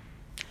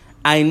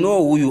 I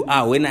know who you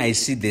are when I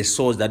see the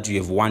souls that you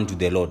have won to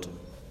the Lord.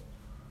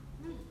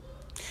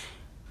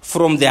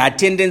 From the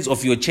attendance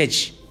of your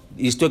church,"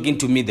 he's talking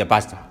to me, the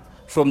pastor.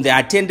 "From the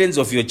attendance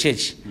of your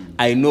church,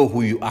 I know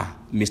who you are,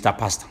 Mr.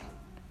 Pastor.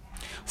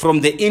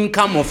 From the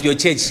income of your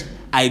church,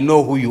 I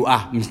know who you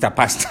are, Mr.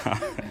 Pastor.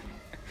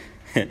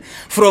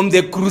 From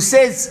the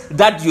crusades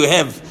that you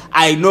have,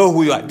 I know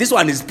who you are." This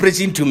one is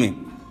preaching to me.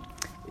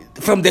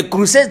 From the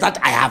crusades that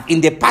I have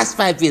in the past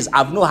 5 years,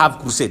 I've not had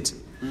crusades.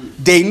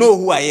 They know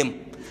who I am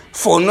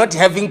for not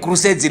having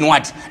crusades in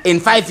what? In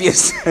 5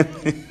 years.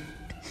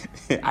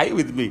 Are you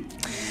with me?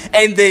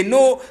 And they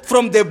know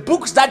from the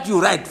books that you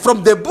write,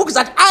 from the books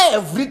that I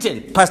have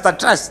written, Pastor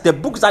Trust, the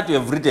books that you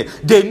have written,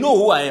 they know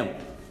who I am.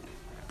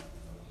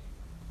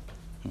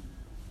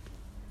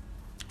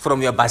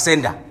 From your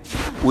basenda,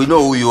 we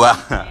know who you are.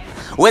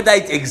 Whether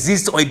it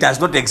exists or it does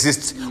not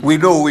exist, we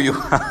know who you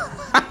are.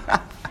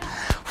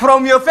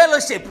 From your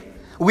fellowship,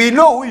 we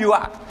know who you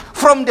are.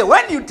 From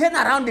when you turn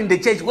around in the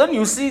church, when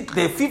you see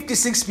the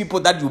 56 people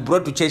that you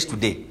brought to church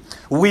today,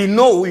 we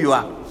know who you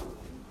are.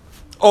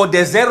 Or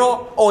the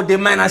 0 or the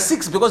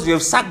 -6 because you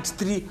have sacked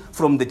 3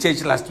 from the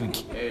church last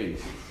week. Hey.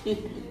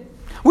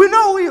 We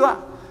know who you are.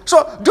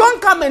 So don't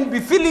come and be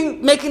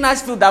making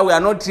us feel that we are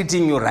not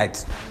treating you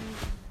right.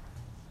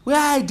 We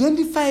are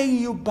identifying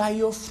you by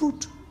your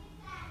fruit.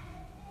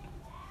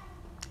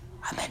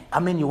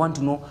 Amen. You want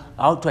to know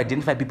how to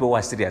identify people who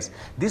are serious.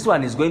 This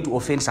one is going to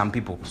offend some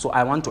people. So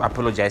I want to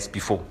apologize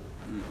before.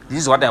 This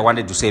is what I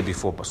wanted to say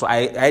before. So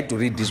I had to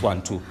read this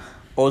one too.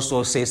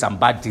 Also say some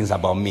bad things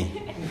about me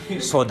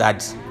so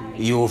that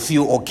you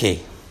feel okay.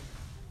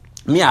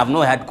 Me, I have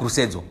not had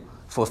crusades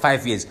for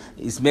 5 years.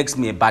 It makes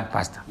me a bad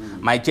pastor.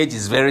 My church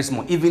is very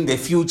small. Even the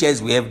few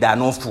churches we have, they are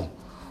not full.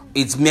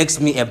 It makes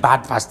me a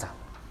bad pastor.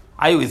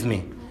 Are you with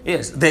me?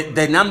 Yes.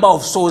 The number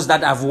of souls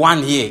that I've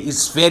won here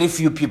is very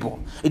few people.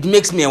 It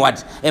makes me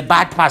a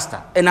bad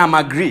pastor. And I'm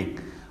agreeing.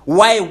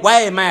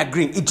 Why am I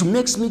agreeing? It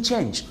makes me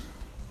change.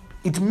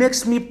 It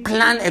makes me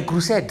plan a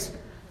crusade.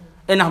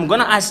 And I'm going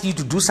to ask you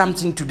to do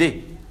something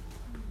today.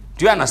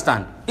 Do you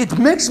understand? It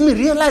makes me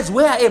realize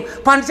where I am.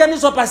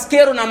 Pandichaniswa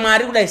paskero na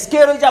mari kudai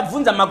skero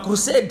ichabvunza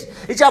makrusade,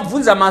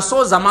 ichabvunza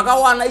masoza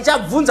makawana,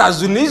 ichabvunza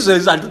zvinhu izvo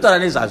zvanditaura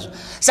nezvazvo.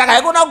 Saka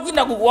haikona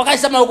kupinda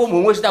wakaisa maoko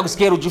mumwe uchida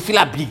kuskero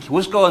uchifila big.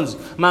 Usvikaonzi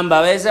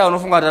mamba vese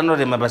vanofunga kuti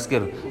anorema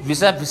paskero.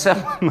 Visa.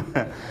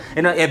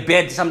 You know, a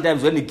bird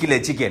sometimes when you kill a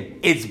chicken,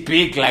 it's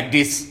big like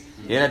this.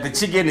 You know, the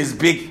chicken is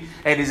big.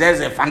 And it has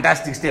a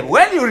fantastic step.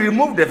 When you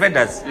remove the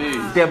feathers,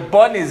 the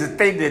bone is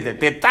thin,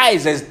 the thigh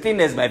is as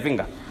thin as my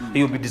finger.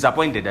 You'll be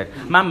disappointed that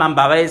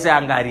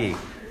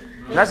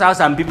that's how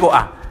some people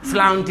are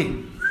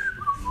flaunting.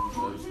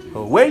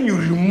 When you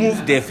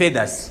remove the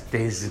feathers,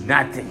 there is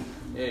nothing.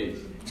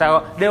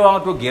 So they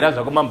want to get us.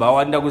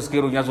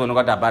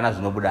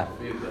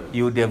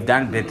 You would have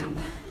done better.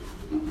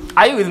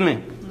 Are you with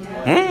me?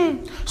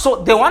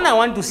 So the one I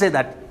want to say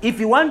that if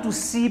you want to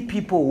see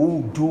people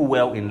who do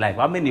well in life,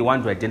 how many you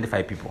want to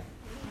identify people?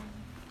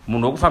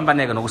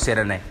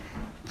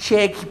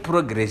 Check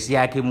progress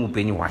yake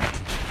muupenyu wake.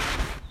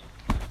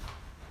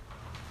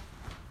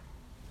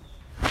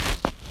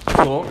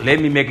 So let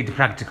me make it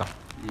practical.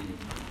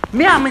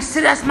 Me, I'm a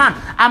serious man.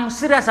 I'm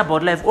serious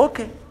about life.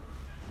 Okay.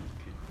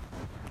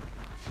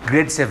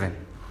 Grade 7.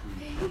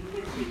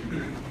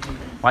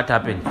 What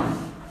happened?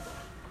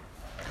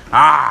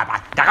 Okay.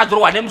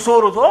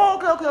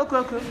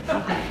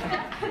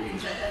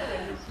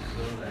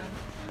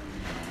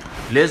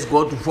 Let's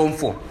go to Form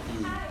 4.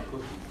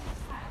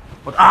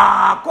 But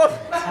COVID.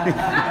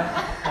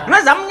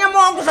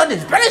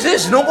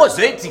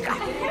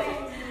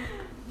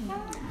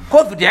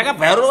 COVID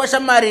yakabva yarova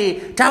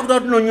shamari takuda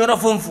kuti nonyora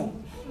Form 4.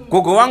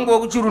 gogo wangu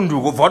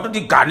wekuchirunduko bva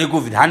watoti gane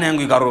covid hana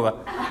yangu ikarova.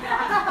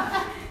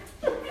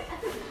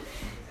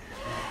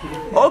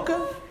 Okay.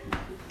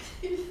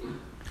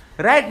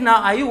 Right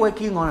now, are you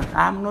working on it?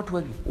 I'm not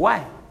working.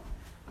 Why?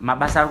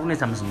 Mabasa ari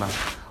kunetsa muZimbabwe.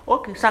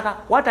 Okay, saka,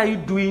 what are you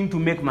doing to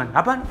make money?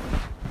 Happen?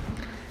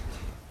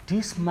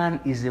 This man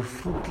is a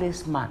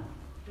fruitless man.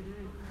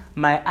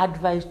 My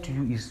advice to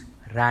you is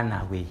run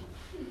away.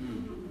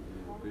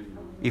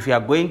 If you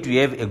are going to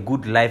have a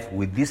good life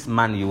with this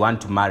man you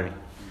want to marry,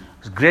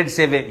 grade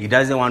 7, he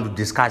doesn't want to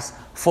discuss.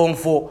 Form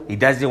 4, he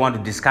doesn't want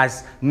to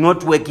discuss.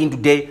 Not working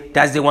today,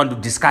 doesn't want to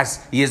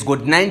discuss. He has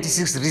got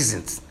 96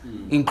 reasons,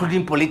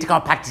 including political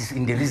parties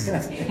in the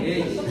reasons.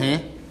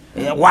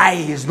 Why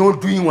he is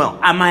not doing well.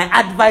 And my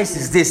advice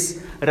is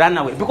this, run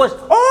away. Because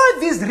all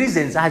these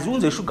reasons has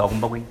sugar.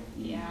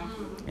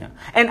 Yeah.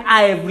 And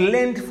I have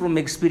learned from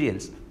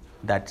experience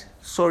that,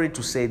 sorry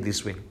to say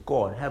this way,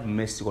 God, have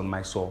mercy on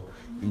my soul.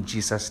 In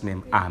Jesus'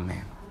 name,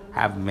 amen.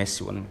 Have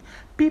mercy on me.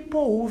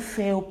 People who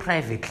fail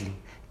privately,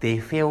 they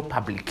fail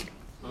publicly.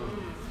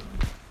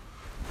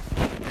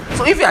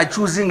 So if you are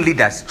choosing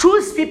leaders,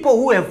 choose people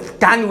who have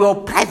done well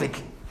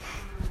privately.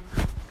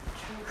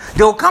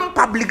 They will come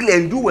publicly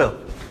and do well.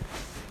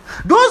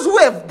 Those who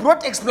have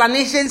brought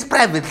explanations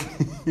privately,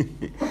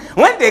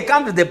 when they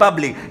come to the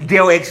public, they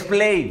will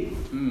explain.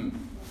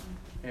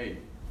 Hey,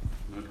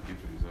 not keep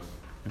results.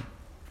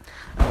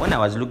 When I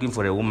was looking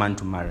for a woman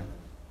to marry,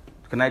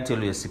 can I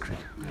tell you a secret?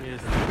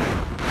 Yes.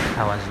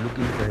 I was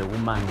looking for a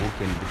woman who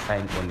can be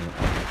fine on her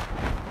own.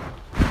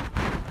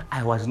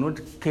 I was not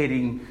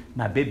carrying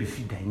my baby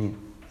feeder in.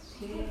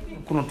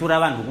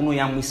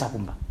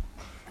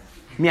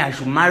 Me, I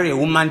should marry a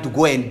woman to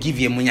go and give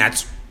you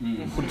munyatsu.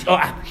 Oh,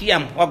 here,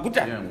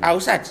 waguta,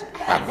 ausat,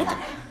 waguta.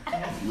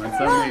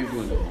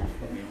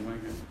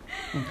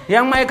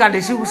 Young Mike and the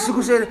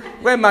Siku said,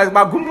 where my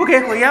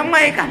bagumbuke, young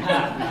Mike.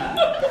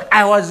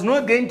 I was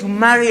not going to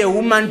marry a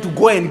woman to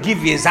go and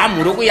give you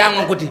Zamuruku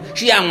Yamakuti,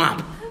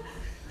 Shiama.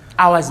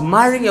 I was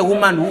marrying a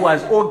woman who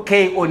was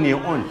okay on her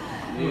own.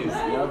 Yes,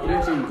 you are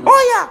preaching.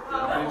 Oh, yeah.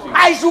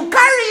 I should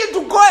carry you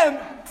to go and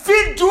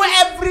feed you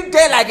every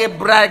day like a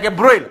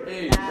broiler.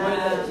 Hey,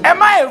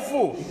 Am I a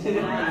fool?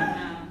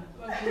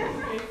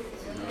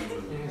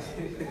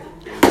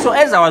 So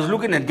as I was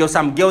looking at girls,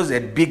 some girls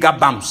had bigger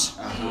bumps,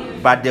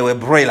 but they were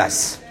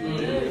broilers.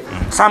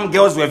 Some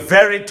girls were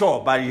very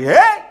tall, but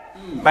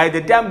by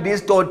the time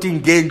this tall thing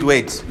gained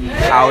weight,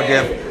 I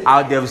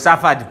would have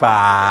suffered.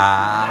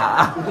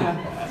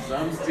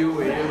 some still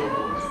were yellow.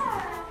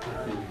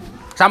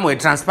 Some were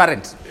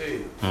transparent.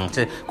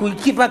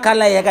 Keep a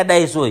color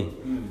yakadai soy.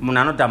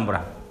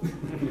 Munanotambra.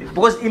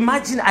 Because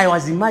imagine, I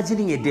was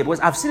imagining a day, because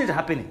I've seen it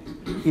happening.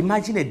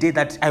 Imagine a day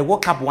that I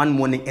woke up one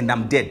morning and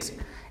I'm dead,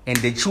 and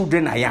the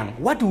children are young.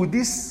 What will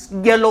this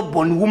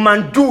yellow-born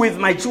woman do with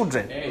my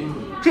children?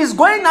 She's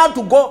going out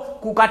to go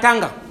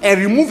Kukatanga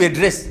and remove a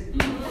dress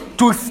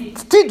to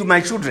feed my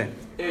children.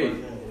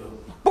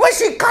 Because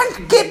she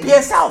can't keep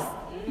herself.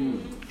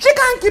 She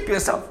can't keep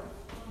herself.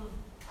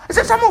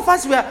 So some of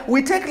us,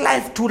 we take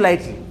life too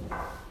lightly.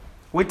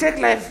 We take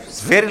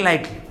life very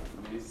lightly.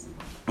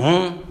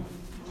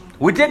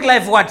 We take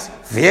life what?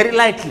 Very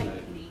lightly.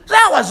 So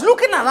I was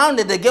looking around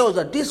at the girls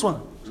at this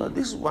one. So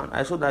this one,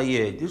 I saw that,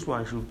 this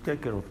one should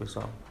take care of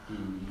herself.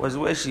 Because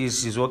where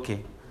she's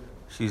okay.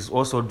 She's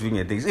also doing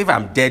a thing. If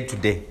I'm dead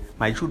today,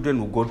 my children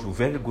will go to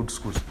very good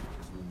schools.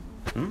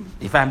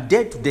 If I'm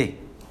dead today,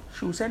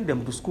 she will send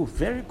them to school,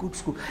 very good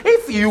school.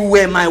 If you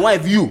were my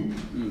wife,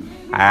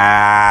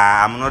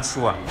 I'm not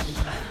sure.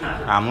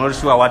 I'm not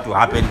sure what will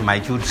happen to my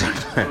children.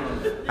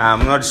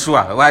 I'm not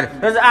sure.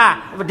 What?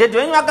 Did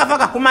when you are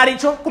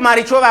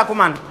kumaricho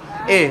vakuman?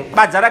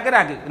 Bazaraka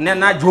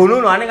na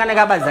jono no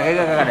anega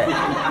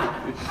bazaraka.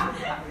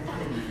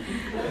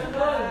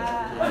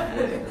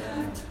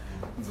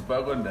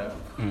 Zupagonda.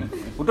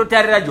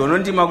 Utotarira jono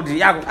ndima kuti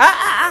yako.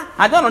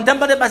 I don't know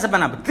temper basa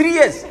panapa. 3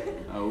 years.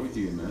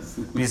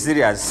 Be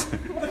serious.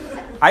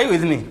 Are you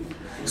with me?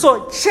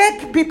 So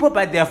check people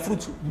by their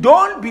fruits.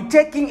 Don't be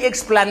taking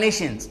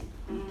explanations.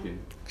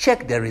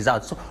 Check the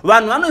results. So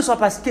one is a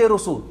pastor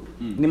so.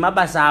 Ni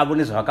mabasa abo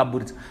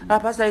nezvakaburitsa.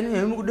 Pastor ini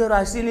hemukudero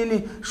asini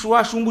ni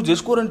shuwa shungu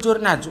dzechikoro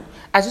nditori nadzo.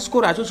 Asi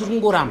chikoro acho chiri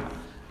kungoramba.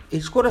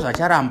 Chikoro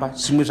zvacharamba,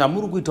 zvimwe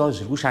zvamuri kuitawo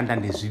zviri kushanda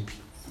ndezvipi?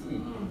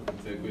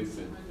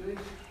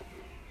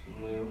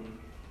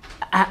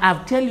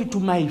 I'll tell you to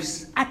my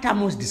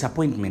uttermost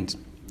disappointment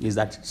is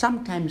that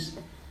sometimes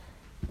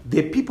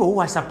the people who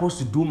are supposed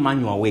to do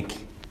manual work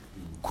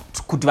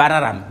kuti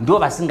vararame ndo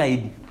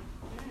vasingaidi.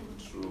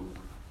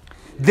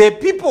 The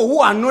people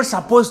who are not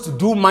supposed to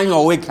do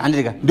manual work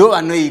ndo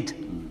vanoita.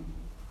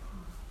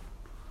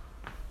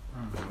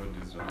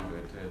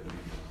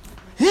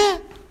 Yeah.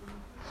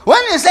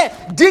 When you say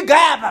dig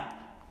up,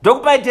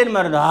 dokupai 10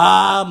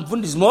 maranda,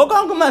 mfundisi maoko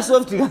angu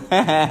masoft.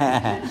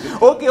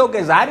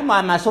 Okay, zari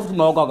masoft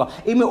maoko angu.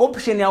 Ime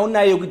option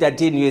yaunayo kuita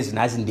 10 years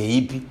nasi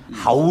ndeipi.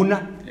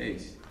 Hauna.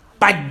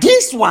 But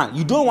this one,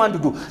 you don't want to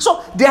do.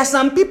 So, there are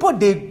some people,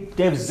 they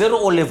they have 0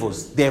 O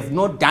levels. They have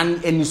not done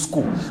any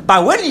school.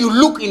 But when you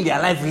look in their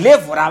life,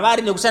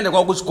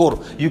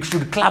 you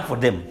should clap for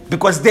them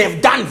because they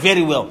have done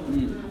very well.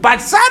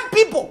 But some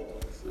people,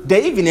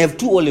 they even have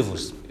 2 O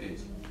levels.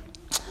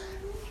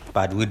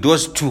 But with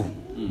those 2,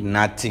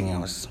 nothing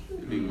else.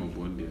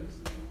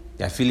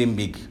 They are feeling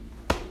big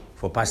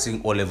for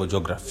passing O-level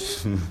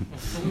geography.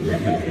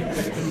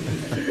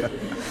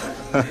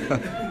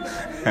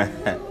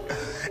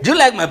 Do you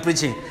like my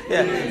preaching?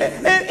 Yeah.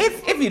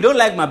 If you don't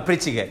like my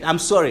preaching, I'm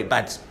sorry,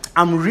 but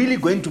I'm really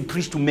going to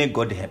preach to make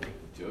God happy.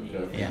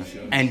 Yeah.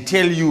 And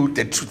tell you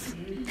the truth.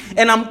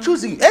 And I'm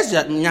choosing, as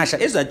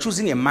you're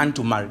choosing a man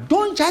to marry,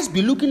 don't just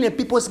be looking at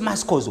people's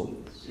mascos.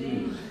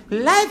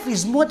 Life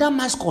is more than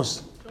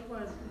mascos.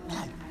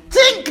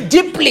 Think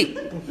deeply.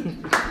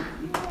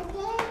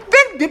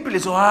 Think deeply.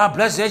 So,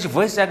 bless your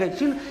voice.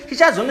 She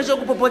just only show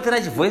up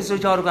voice.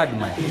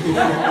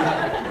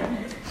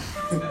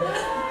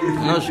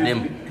 No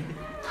shame.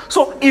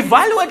 So,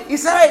 evaluate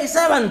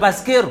Isavan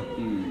Baskero.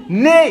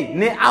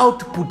 Ne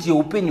output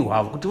your opinion you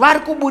have.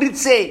 Varku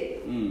Buritse.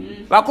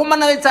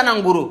 Vakomana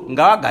Vetananguru.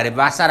 Ngawa Gare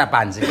Vasara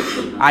Panze.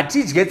 I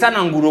teach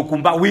Getananguru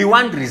Kumba. We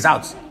want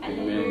results.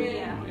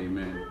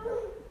 Amen.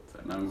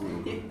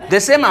 The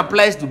same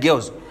applies to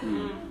girls.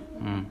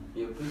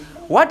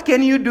 What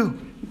can you do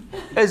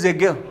as a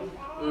girl?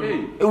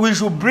 We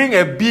should bring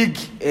a big,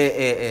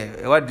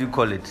 what do you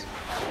call it?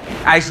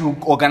 I should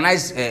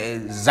organize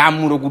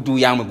Zamurokutu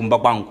Yamu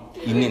Kumbakwangu.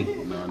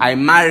 I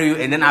marry you,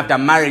 and then after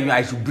marrying you,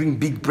 I should bring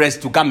big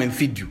breasts to come and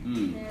feed you.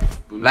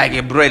 Like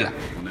a broiler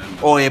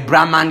or a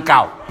Brahman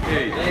cow.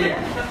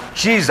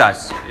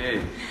 Jesus.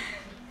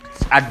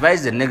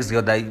 Advise the next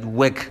girl that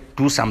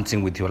do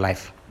something with your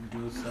life.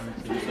 Do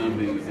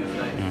something with your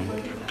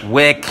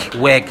life.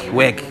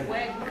 Work.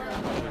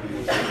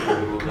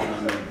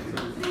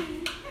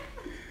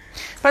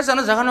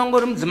 Pasano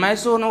zakanongori mudzimai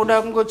so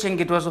unoda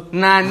kungochengetwa so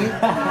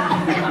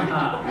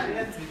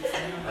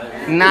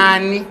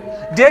nani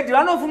dedi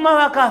vanofuma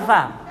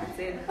vakafa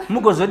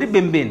mugozoti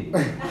bembeni.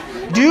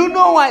 Do you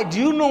know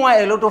why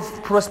a lot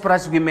of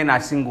prosperous women are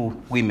single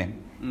women?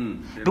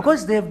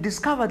 Because they have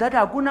discovered that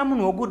hakuna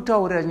munhu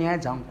wokutaurira nyaya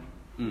dzangu.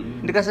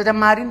 Ndikasati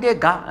mari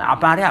ndega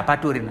apari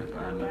apatorina.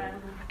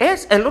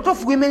 Yes, a lot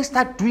of women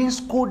start doing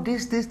school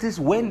this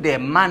when their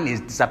man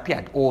is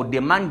disappeared or the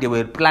man they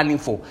were planning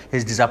for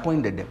has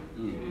disappointed them.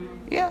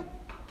 Yeah.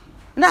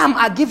 Now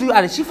I give you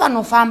a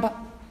Shifano Famba.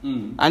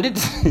 And it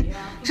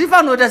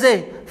Shifano does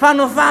say,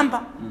 Fano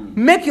Famba.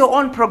 Make your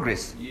own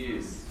progress.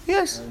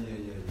 Yes.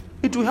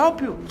 It will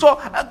help you. So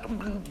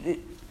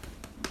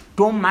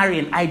don't marry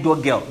an idle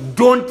girl.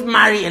 Don't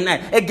marry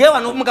a girl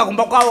and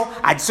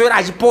I'd swear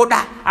I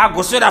poda. I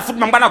go swear foot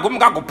mangana go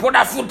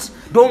poda foot.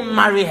 Don't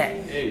marry her.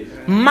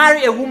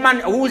 Marry a woman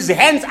whose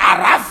hands are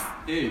rough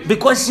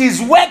because she's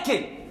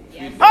working.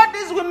 All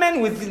these women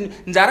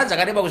with Nzara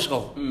Zagadeba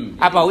Wishko.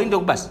 Apa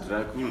window bus.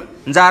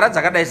 Nzara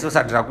Zagada is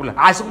also Dracula.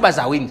 I suppose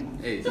I win.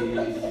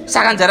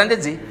 Sagan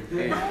Zarandezi.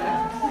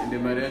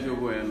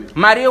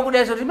 Mario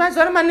Gudes, my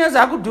son, my name is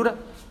Agudura.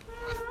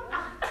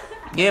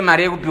 Yeah,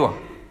 Mario Pure.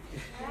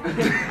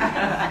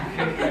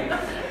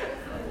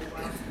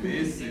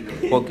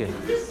 Okay.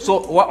 So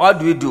what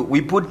do we do?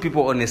 We put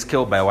people on a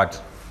scale by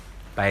what?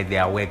 By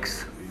their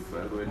works,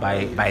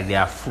 by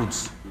their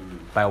fruits,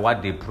 by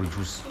what they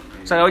produce.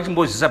 So I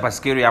chimbo zisa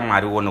paskeri ya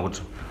Mwari uone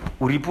kuti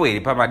uripo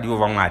eri pamadiwo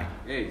va Mwari.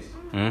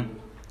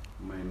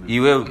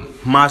 Iwe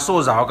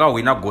masoza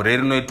wakawina gore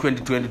rino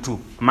 2022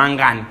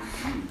 mangani.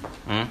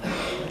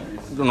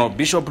 No,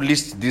 Bishop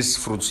lists these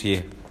fruits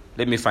here.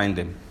 Let me find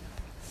them.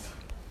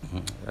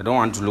 I don't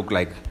want to look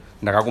like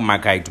Ndakaku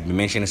Makai to be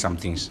mentioning some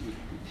things.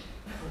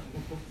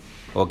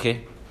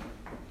 Okay?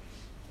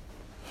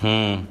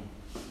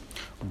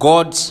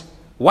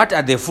 What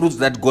are the fruits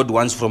that God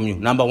wants from you?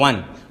 Number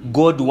 1,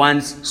 God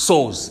wants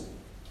souls.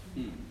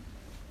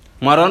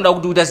 Maronda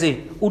kuti say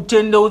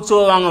utende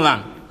utso vamwe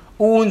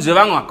unze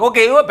vamwe.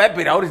 Okay, your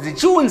Bible auri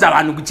chiunza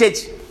vanhu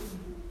kuchechi.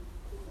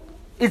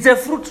 It's a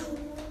fruit.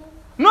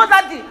 Not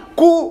that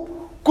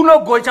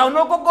kunogocha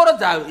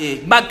unokokorodza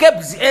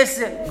makebs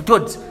ese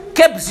todzi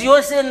kebs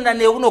yose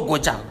ndane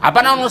unogocha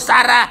hapana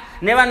unosara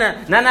nevana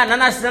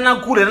nana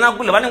kule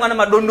vanenge vana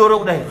madondoro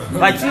kudai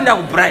vachinda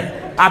kubrai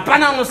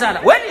hapana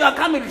unosara. When you are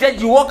coming to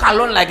church, you walk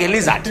alone like a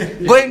lizard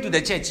going to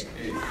the church.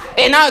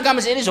 And now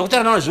comes any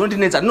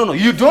no,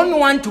 you don't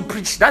want to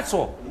preach, that's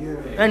all.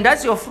 And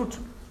that's your fruit.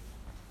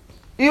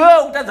 You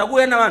are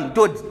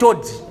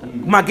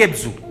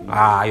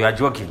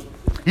joking.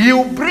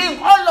 You bring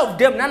all of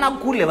them.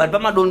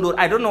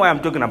 I don't know why I'm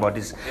talking about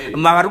this.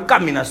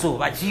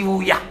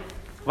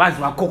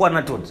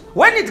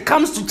 When it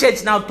comes to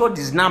church now, Todd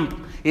is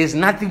numb. He has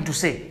nothing to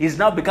say. He's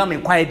now become a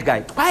quiet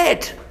guy.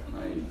 Quiet.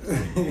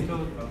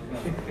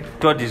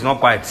 Todd is not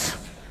quiet.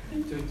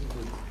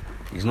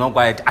 He's not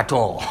quiet at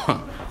all.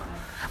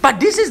 But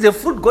this is the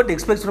fruit God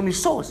expects from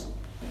his souls.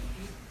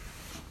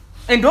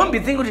 And don't be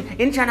thinking,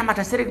 in China,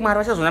 Mataserik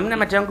Marashas,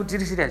 Namatangu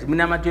serious,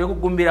 Minamatu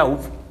Gumbira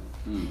Hoof.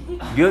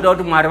 The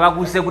other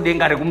Marabaku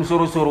Sekudengare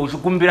Soro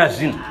Kumbira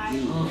Zin.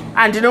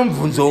 andine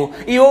mubvunzo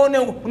ione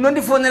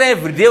unondifonera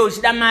everyday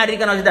uchida mari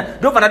kana uchida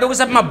ndobva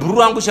ndatokuisa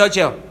pamabhuru angu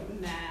chaiwo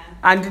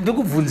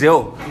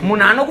ndikubvunzewo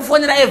munhu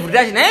anokufonera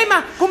everyday achina hey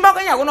ma kumba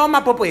kwenyu hakunawo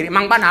mapopo here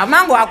mangwana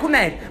mango hakuna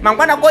here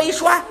mangwana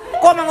koishwa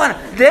ko mangwana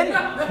then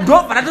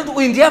ndobva ndatoti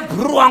uyu ndiye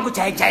bhuru wangu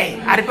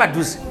chaichai ari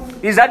padhuze.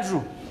 Is that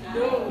true?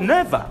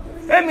 Never.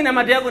 Mina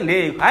mati yako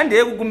ndeye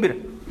handeye kukumbira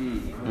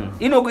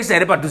inokuisa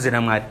here padhuze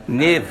naMwari.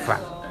 Never.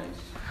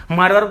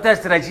 Mwari vari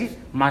kutasira chi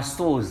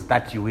souls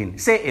that you win.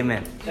 Say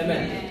amen.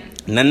 Amen.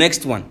 The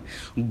next one,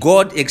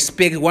 God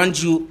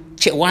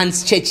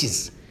wants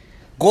churches.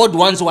 God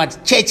wants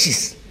what?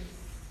 Churches.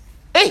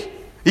 Hey,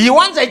 he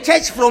wants a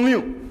church from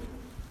you.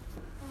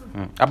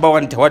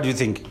 About what do you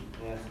think?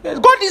 Yes.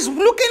 God is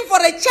looking for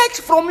a church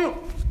from you.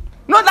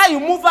 Not that you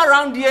move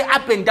around here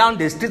up and down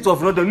the streets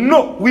of London.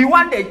 No, we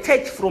want a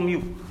church from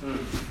you.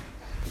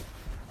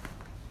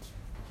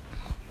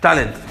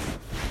 Talent.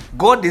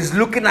 God is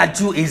looking at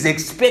you, is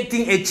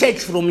expecting a church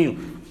from you.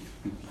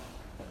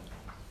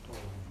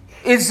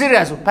 It's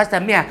serious. Pastor,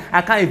 me,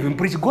 I can't even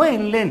preach. Go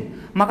and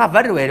learn. Maka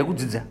very well.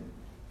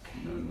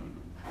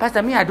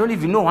 Pastor, me, I don't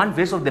even know one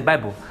verse of the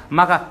Bible.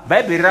 Maka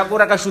Bible rako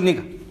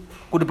rakashunika.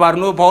 Kuti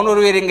pauno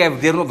reading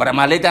there no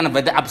varamaleta and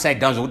better upside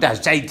down so that's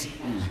child.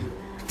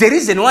 The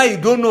reason why you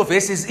don't know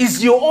verses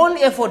is your own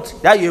effort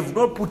that you have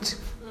not put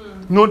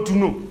not to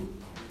know.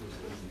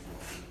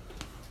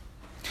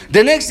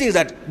 The next thing is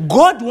that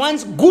God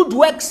wants good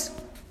works.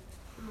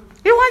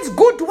 He wants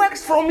good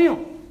works from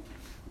you.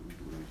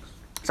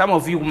 Some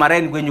of you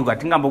marani kwenyu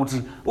katingamba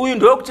kuti uyu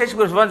ndio kuchechi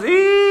kwevanzi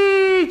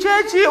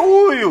chechi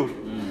uyu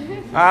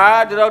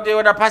ndira kuti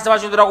wada pastor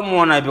vachondira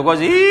kumuona because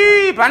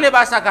pane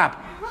basa kapa.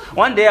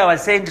 One day I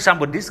was saying to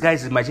somebody, this guy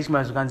is my church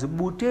member, kanzi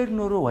bute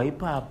rinorohwa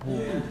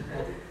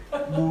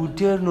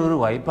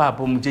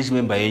ipapo muchechi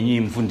member yenyu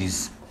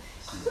imufundisi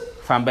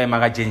fambai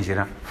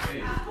makachenjera.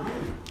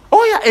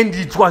 Oh yeah, and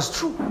it was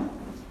true.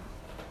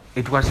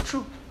 It was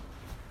true.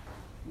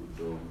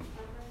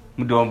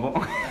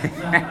 Mudombo.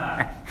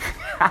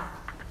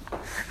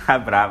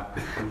 Abraham,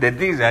 the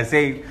things I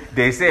say,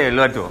 they say a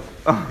lot of.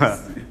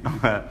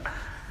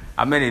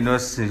 How many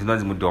knows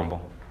Mudombo?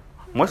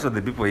 Most of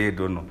the people here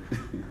don't know.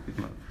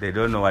 They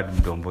don't know what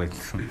Mudombo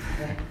is.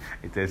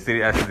 It's a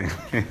serious thing.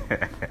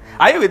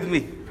 Are you with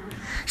me?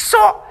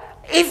 So,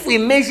 if we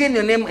mention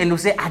your name and we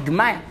say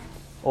admire,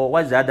 or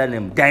what's the other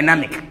name?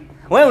 Dynamic.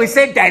 When we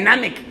say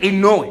dynamic in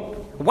Norway,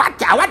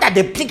 what are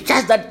the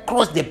pictures that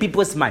cross the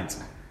people's minds?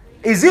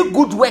 Is it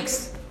good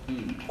works?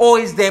 Or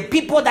is the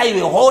people that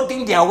you are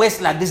holding their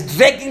waist like this,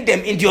 dragging them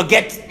into your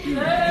gate?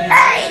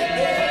 Hey!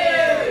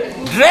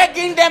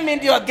 Dragging them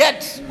into your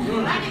gate.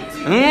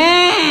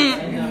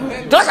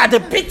 Those are the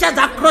pictures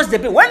that cross the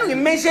people. When we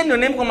mention your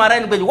name,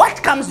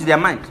 what comes to their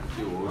mind?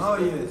 Oh,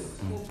 yes.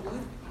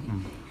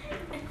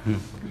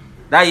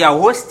 That you are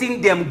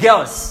hosting them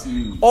girls,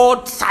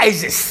 all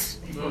sizes.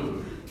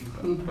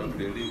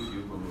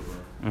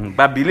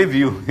 But believe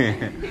you.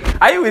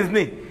 Are you with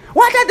me?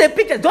 What are the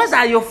pictures? Those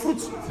are your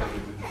fruits.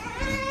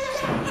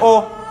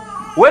 Or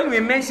when we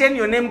mention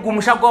your name,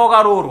 what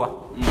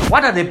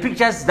are the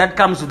pictures that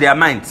comes to their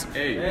minds?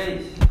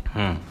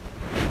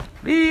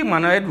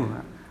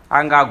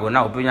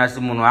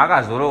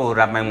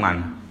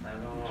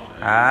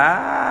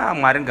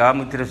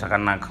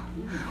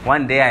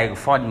 One day I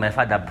found my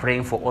father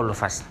praying for all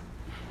of us.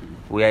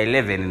 We are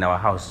 11 in our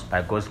house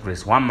by God's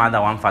grace. One mother,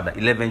 one father,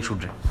 11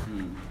 children.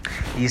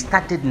 He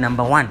started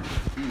number 1.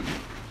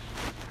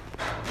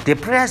 The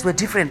prayers were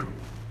different.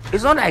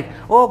 It's not like,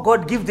 oh,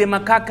 God, give them a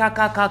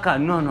ka.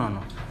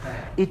 No.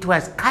 It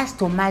was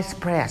customized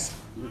prayers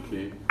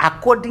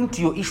according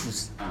to your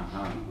issues.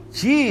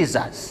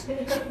 Jesus.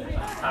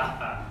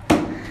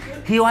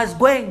 He was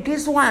going,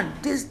 this one,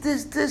 this.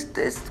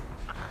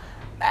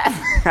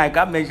 I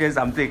can't mention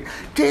something.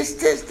 This.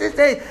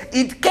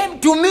 It came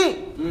to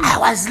me. I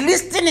was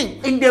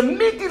listening in the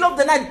middle of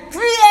the night,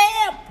 3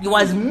 a.m. He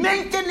was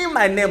mentioning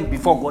my name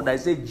before God. I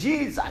said,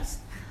 Jesus.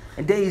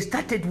 And then he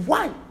started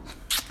 1,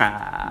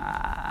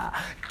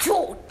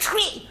 2,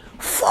 3,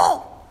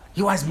 4.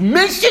 He was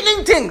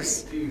mentioning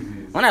things.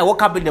 When I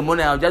woke up in the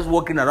morning, I was just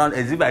walking around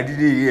as if I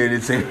didn't hear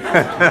anything.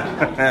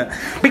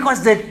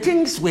 Because the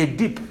things were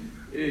deep.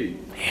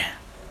 Yeah.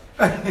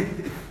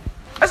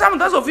 Some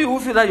those of you who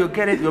feel that your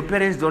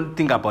parents don't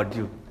think about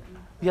you,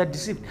 you are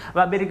deceived.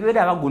 But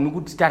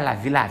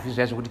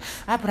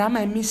Abraham,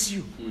 I miss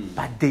you.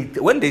 But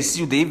when they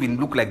see you, they even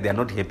look like they are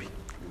not happy.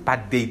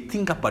 But they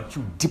think about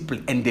you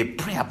deeply and they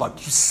pray about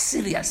you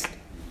seriously.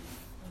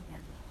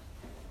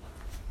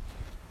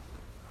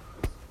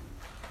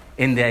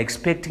 And they are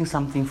expecting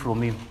something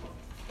from you.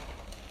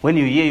 When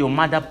you hear your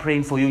mother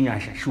praying for you,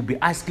 Nyasha, she'll be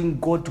asking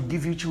God to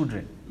give you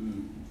children.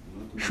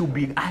 She'll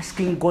be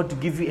asking God to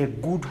give you a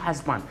good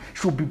husband.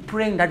 She'll be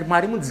praying that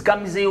Marimu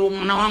Zikamize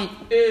Omanawang.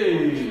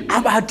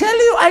 I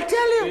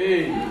tell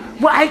you.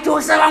 But I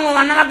told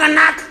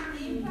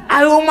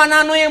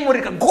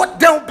God,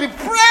 they'll be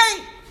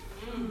praying.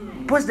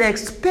 Because they're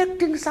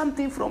expecting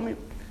something from you.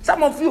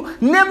 Some of you,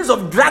 names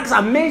of drugs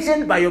are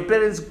mentioned by your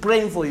parents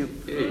praying for you.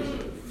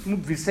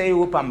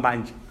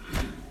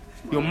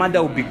 Your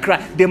mother will be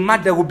crying. The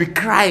mother will be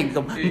crying.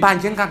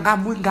 Mbanje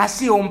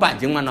ngasiyo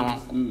mbanje mwana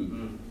wangu.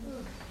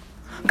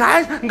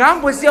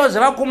 Ngambosiya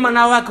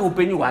zvavakomana wake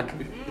upenyu hwake.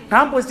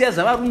 Ngambosiya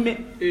zvavarume.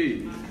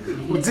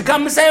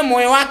 Udzikamisa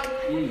moyo wake.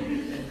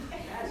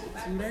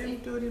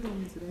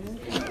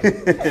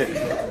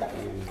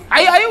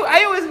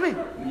 Are you with me?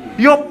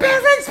 Your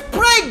parents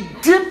pray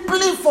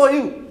deeply for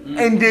you.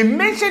 And they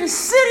mention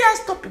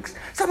serious topics.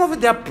 Some of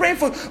it they are praying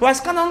for.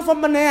 Waskana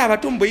unofamba naye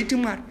avatomboiti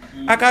Mwari.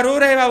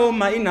 Akarora ivavo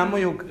mainhamo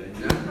yoga.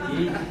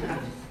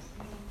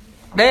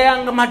 Dai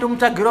anga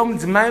matomutsvagira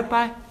mudzimai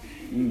paya.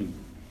 And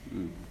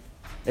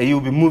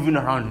you'll be moving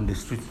around in the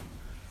street.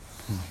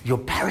 Your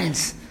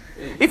parents.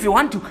 If you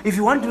want to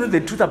know the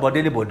truth about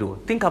anybody,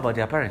 think about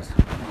your parents.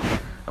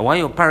 And why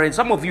your parents,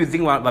 some of you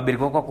think vabereki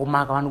vako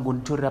vakomaka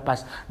vanogonitorera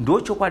pasi.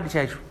 Ndo chokwadi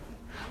chaicho.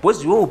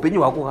 Because iwe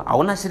upenyu hwako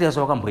hauna serious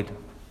wakamboita.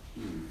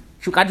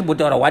 Shukati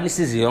botaura one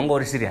season yongo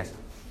uri serious.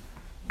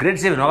 Grade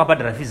 7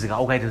 wakabhadhara fees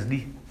ukaita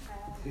zidi.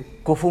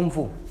 Ko form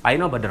 4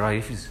 haina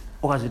kubhadhara fees.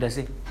 Ukazoita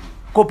sei?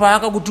 Ko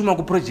paakakutuma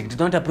ku project,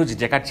 unoita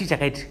project yakati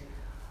chakaiti.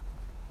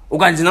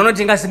 Ukanzi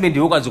unotenga cement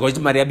ukadzoka kuti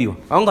mari yabiwa.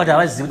 Haungati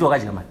havazivi kuti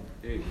wakadya mari.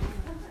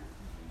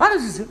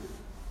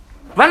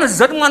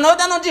 Vanoziva kuti mwana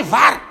wedu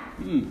anotivhara.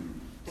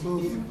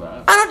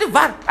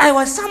 Anotivhara. I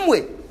was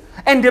somewhere.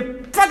 And the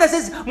father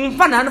says,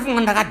 mufana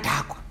anofunga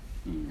ndakadhakwa.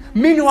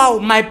 Meanwhile,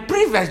 my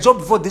previous job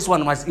before this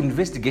one was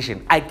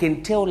investigation. I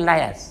can tell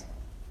liars.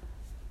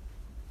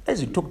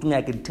 As you talk to me,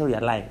 I can tell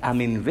you're lying.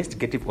 I'm an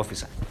investigative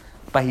officer.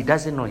 But he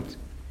doesn't know it.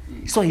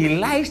 So he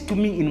lies to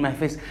me in my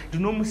face. Do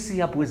not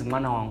see up with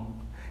mwana wangu.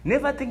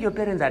 Never think your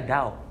parents are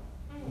down.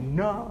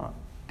 No.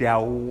 They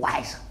are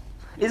wise.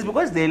 It's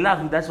because they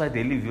love you, that's why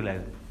they leave you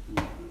like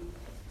that.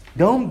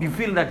 Don't be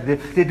feeling that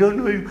they don't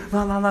know you.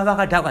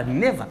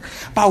 Never.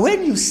 But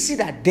when you see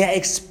that they're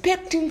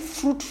expecting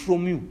fruit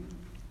from you,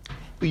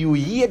 you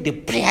hear the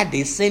prayer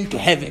they send to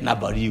heaven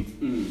about you.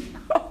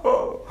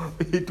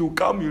 It will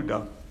calm you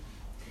down.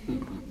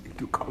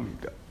 It will calm you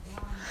down.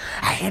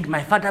 I heard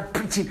my father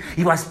preaching.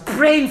 He was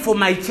praying for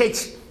my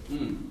church.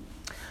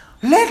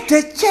 Let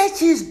the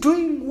church is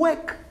doing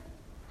work.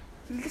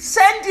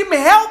 Send him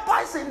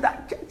helpers in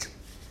that church.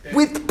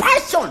 With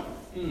passion.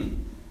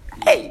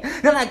 Hey,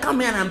 then I come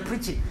here and I'm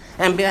preaching.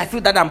 And I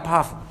feel that I'm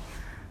powerful.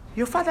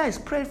 Your father is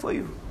praying for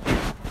you.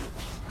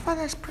 Your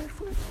father is praying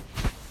for you.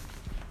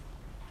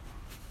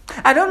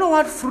 I don't know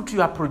what fruit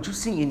you are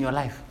producing in your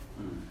life.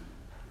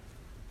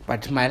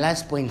 But my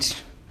last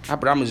point,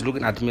 Abraham is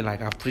looking at me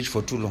like I've preached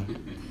for too long.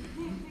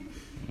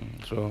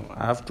 So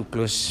I have to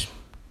close.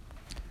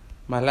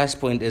 My last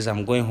point as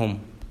I'm going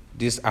home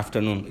this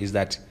afternoon is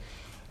that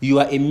you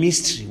are a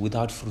mystery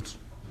without fruit.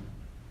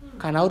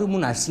 Kana uri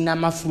munhu asina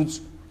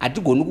mafruits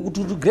hatigoni kuti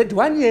uri grade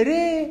 1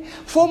 here,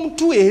 form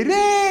 2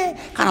 here,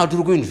 kana kuti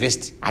uri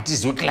kuuniversity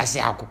hatizivi klasi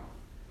yako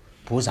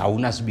because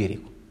hauna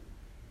zibereko.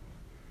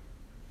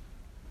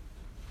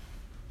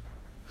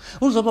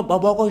 Unozopa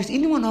baba wako kuti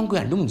ini mwana wangu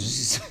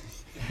handimunzwisisa.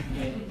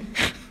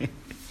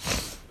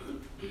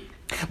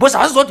 Because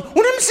havazoti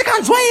une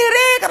musikanzwa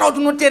here kana kuti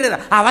unoteerera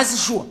havasi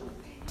sure.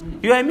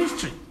 You are a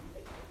mystery.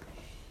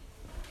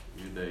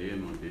 Neither here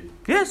nor there.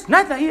 Yes,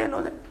 neither here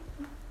nor there.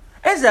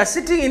 As they are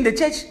sitting in the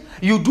church,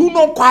 you do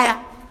no choir,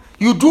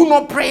 you do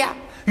no prayer,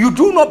 you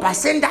do no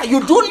pasenda,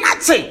 you do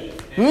nothing.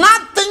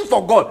 Nothing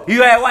for God.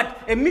 You are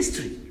what? A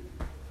mystery.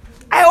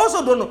 I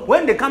also don't know.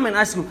 When they come and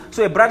ask you,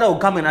 so a brother will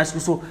come and ask you,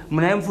 so,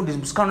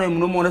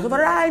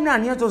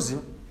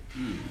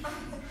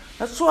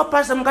 that's so a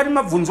pastor,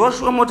 Mukadima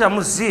Vunzo, Mota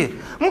Musi.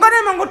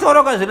 Mukadima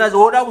Motoroka,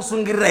 Oda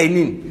Sungi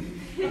Rainin.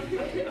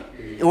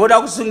 Oda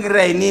Sungi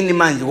Rainin,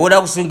 man,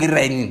 Oda Sungi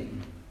Rainin.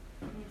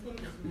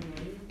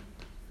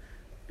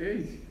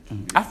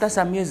 After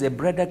some years, a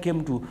brother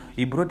came to,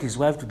 he brought his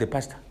wife to the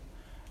pastor.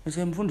 He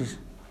said, Mfundis,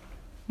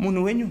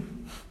 Munu wenyu.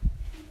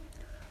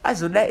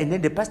 And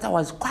then the pastor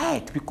was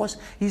quiet because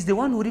he's the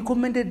one who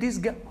recommended this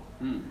girl.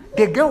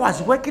 The girl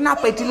was waking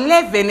up at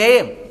 11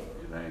 a.m.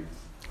 Right.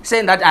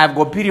 saying that I've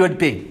got period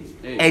pain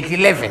at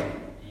 11.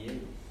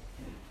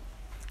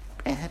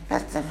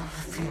 Pastor,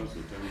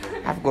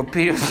 I've got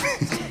period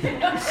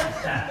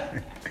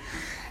pain.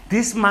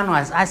 This man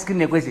was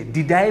asking a question.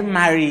 Did I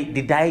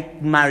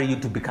marry you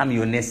to become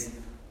your nurse?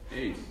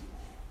 Hey,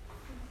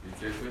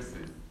 it's a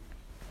question.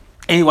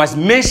 And he was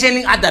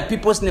mentioning other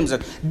people's names.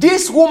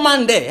 This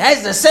woman there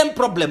has the same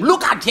problem.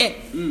 Look at her.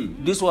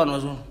 This one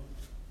was one.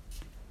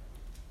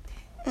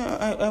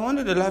 I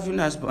wanted a loving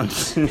husband.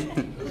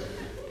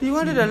 You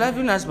wanted a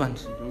loving husband.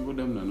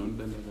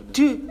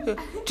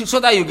 So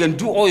that you can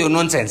do all your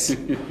nonsense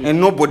and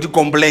nobody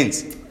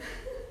complains.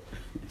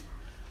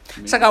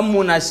 Saka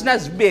muna sina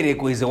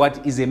zibereko is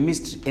what is a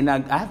mystery. And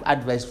I have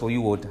advice for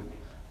you, Walter.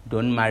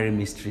 Don't marry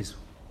mysteries.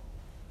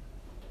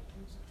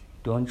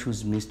 Don't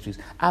choose mysteries.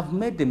 I've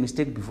made the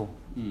mistake before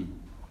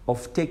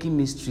of taking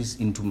mysteries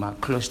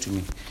close to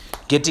me.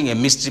 Getting a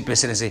mystery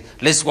person and say,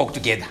 let's work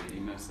together.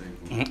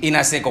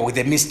 Inner circle with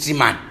a mystery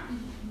man.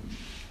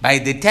 By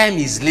the time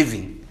he's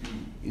leaving,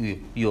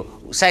 your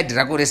side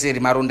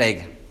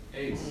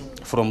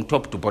from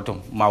top to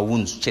bottom, my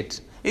wounds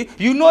chet.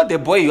 You know the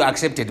boy you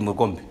accepted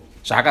Mukombe.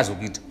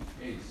 Zvakazokita.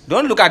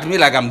 Don't look at me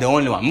like I'm the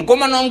only one.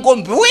 Mukomana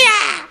Mukombe.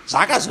 Uya!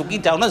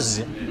 Zvakazokita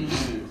unoziva.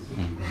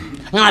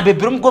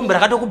 Ngabebhira Mukombe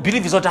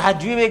rakatokubelieve zoti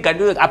hadiwe vega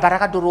ndiwe apa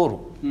rakatororo.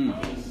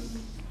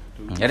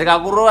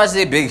 Rikakurova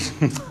sebhegi.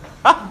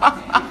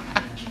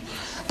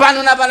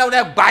 Pano napana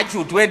kuda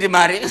bachu 20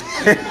 mari.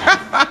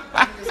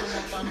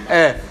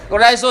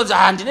 Kudai sodza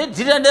handine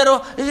dhira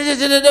ndero.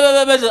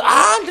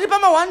 Ndiri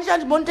pama 1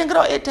 chance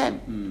bonitengera airtime.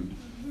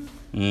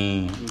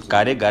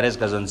 Gare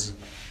skazonzi.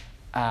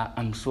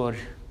 I'm sorry.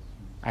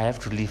 I have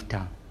to leave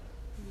town.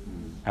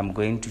 I'm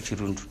going to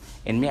Chirundu.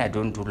 And me, I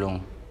don't do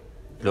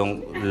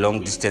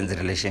long distance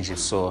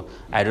relationships. So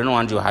I don't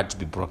want your heart to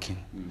be broken.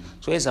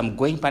 So as I'm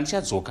going,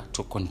 Panishazoka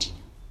to continue.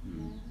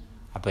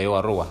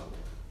 Apayowa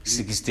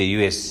 60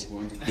 US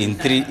in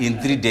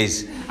 3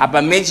 days.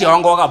 Apa mechi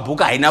wangu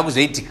wakabuka haina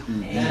kuzoitika.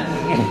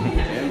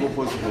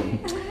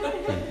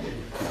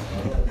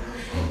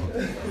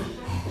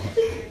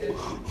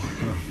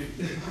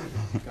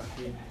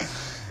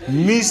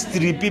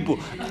 Mystery people.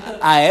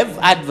 I have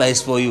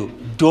advice for you.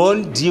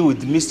 Don't deal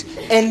with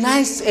mystery. A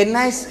nice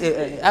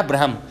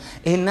Abraham.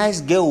 A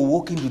nice girl will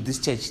walk into this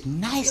church.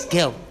 Nice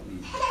girl.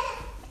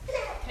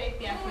 Take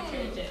the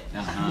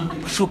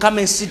opportunity. She'll come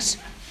and sit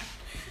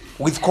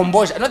with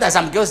composure. I know that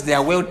some girls, they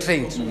are well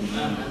trained.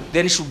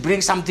 Then she'll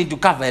bring something to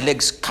cover her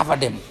legs, cover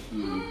them.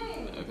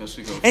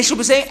 And she'll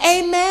be saying,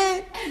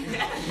 Amen.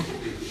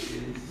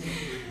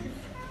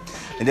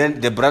 And then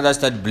the brothers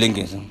start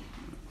blinking.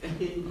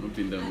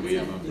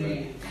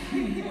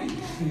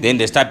 Then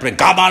they start praying.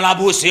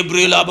 Kabalabu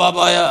Sibrila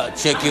Babaya.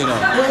 Check you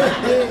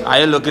know. Are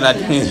you looking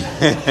at me?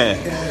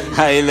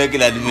 Are you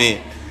looking at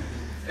me?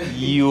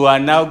 You are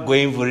now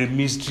going for a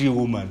mystery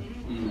woman.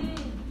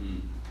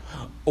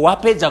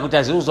 Wapedza kuti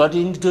azviudzwa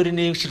kuti nditori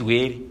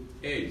nechirwere.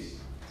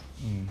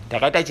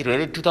 Ndakaita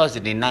chirwere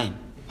 2009.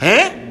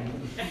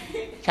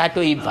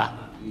 Chatoibva.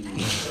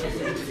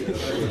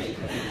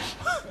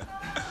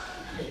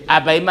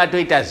 Apa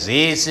imatoita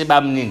zvese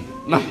bamunini.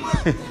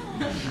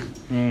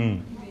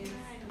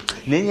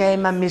 Nenyaya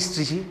yema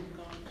mystery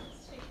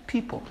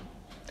people.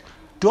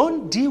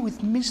 Don't deal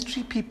with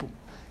mystery people.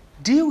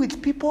 Deal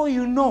with people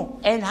you know.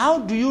 And how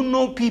do you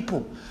know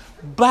people?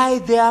 By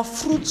their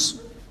fruits.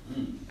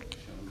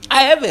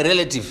 I have a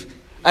relative.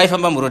 That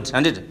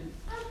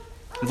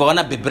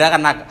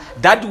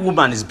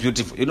woman is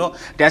beautiful. You know,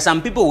 there are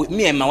some people,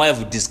 me and my wife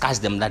will discuss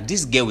them, that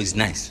this girl is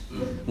nice.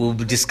 We'll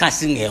be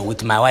discussing her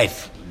with my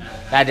wife.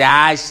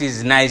 That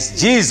she's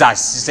nice.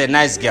 Jesus is a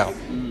nice girl.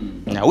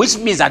 Which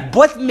means that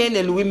both men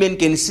and women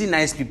can see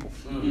nice people.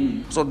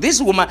 So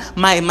this woman,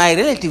 my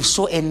relative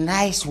saw a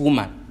nice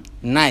woman.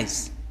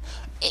 Nice.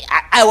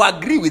 I will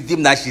agree with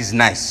him that she's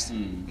nice.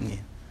 Yeah.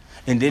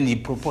 And then he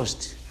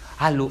proposed.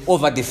 Hello,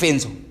 over the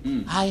fence.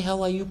 Hi,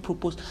 how are you?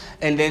 Proposed.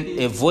 And then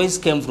a voice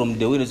came from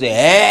the window and said,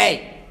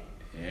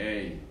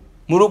 Hey!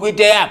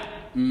 Murukwite up.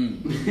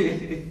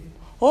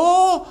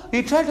 Oh,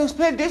 you tried to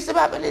explain this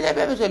about me.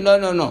 I said,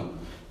 No.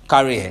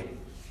 Carry her.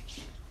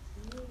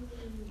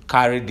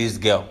 Carry this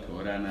girl.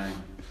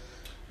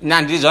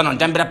 Nandizona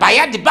ndambira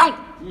payati pangu.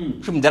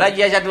 Chimudhara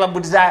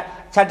chatuvabudisa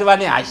chatova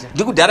nehasha.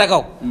 Ndikudhara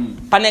kawo.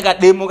 Pane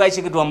kademo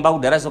kaicheketwa mumba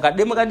kudhara so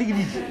kademo kadiki.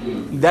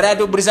 Mudhara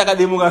yatoburisa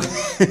kademo ka.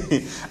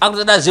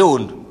 Akutoda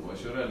zehondo.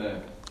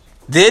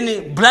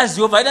 Then bless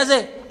you over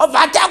say,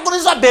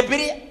 "Ovatakuriswa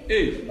bebiri."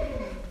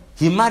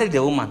 He married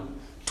a woman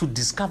to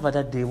discover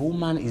that the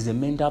woman is a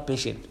mental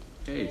patient.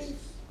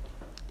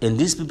 And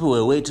these people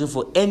were waiting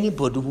for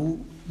anybody who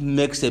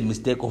makes a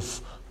mistake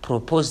of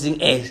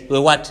proposing a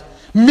what?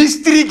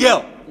 Mystery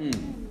girl.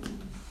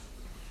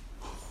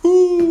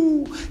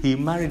 He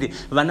married it.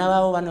 One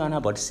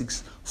about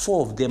 6.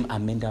 4 of them are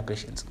mental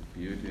patients.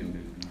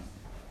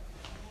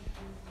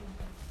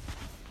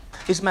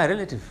 It's my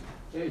relative.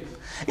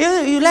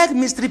 You like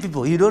mystery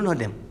people. You don't know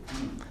them.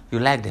 You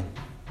like them.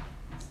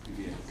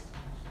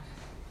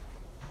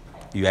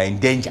 You are in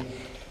danger.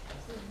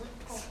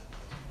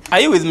 Are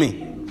you with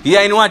me? You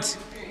are in what?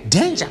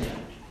 Danger.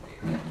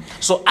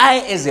 So I,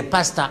 as a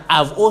pastor,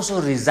 have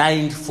also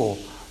resigned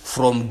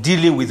from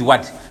dealing with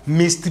what?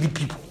 Mystery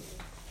people.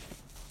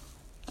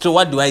 So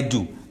what do?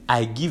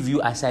 I give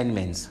you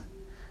assignments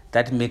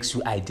that makes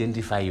you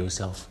identify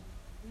yourself.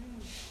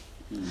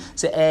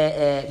 Say,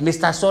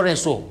 Mr.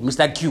 So-and-so,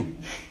 Mr. Q,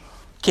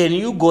 can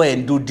you go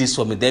and do this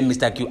for me? Then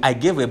Mr. Q, I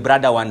gave a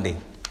brother one day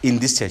in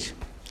this church.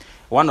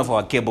 One of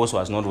our cables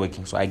was not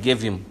working, so I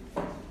gave him,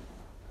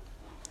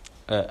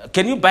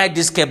 can you buy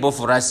this cable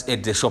for us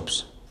at the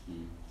shops?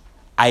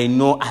 I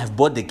know I've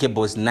bought the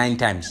cables 9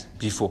 times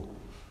before.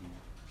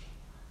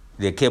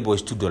 The cable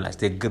is $2.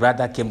 The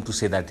brother came to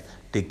say that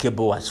the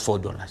cable was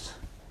 $4.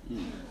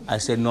 I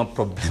said, no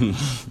problem.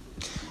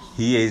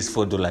 Here is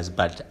 $4,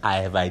 but I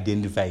have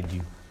identified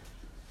you.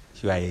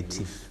 You are a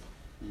thief.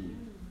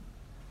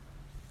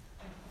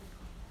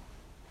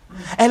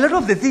 A lot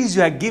of the things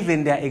you are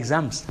given, they are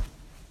exams.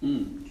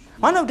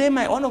 One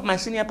of my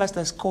senior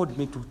pastors called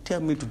me to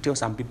tell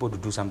some people to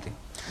do something.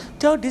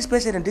 Tell this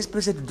person and this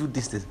person to do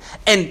this.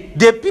 And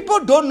the people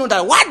don't know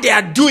that what they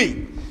are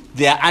doing,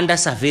 they are under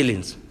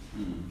surveillance.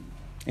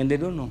 And they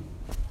don't know.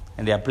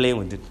 And they are playing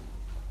with it.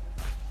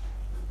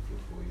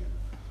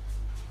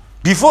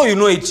 Before you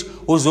know it,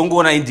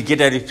 Ozongo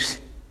indicator.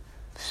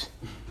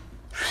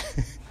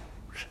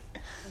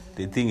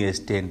 The thing has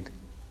turned.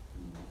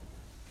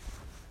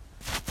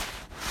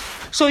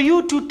 So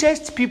you to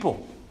test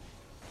people.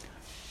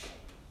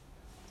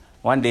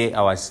 One day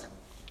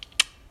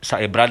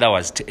a brother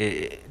was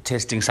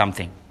testing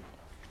something.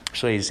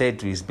 So he said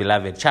to his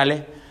beloved,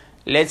 Charlie,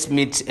 let's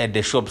meet at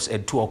the shops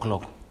at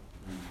 2:00.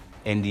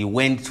 And he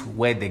went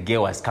where the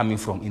girl was coming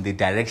from, in the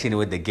direction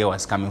where the girl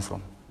was coming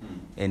from,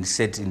 and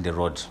sat in the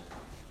road.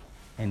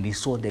 And he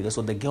saw the girl.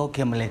 So the girl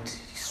came late.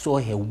 He saw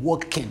her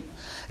walking.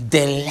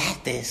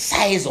 The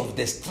size of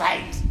the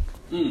stride.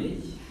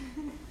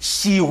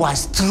 She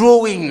was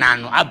throwing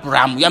Nano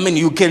Abraham. I mean,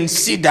 you can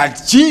see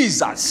that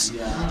Jesus,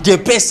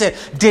 the person.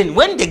 Then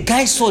when the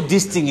guy saw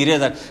this thing, he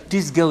realized that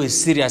this girl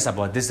is serious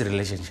about this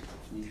relationship.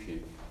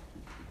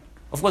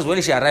 Of course, when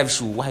she arrives,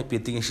 she will wipe her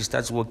thing and she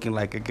starts walking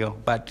like a girl.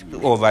 But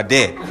over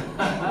there,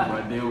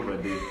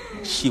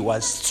 she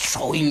was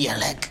throwing her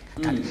leg.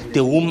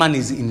 The woman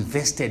is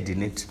invested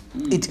in it.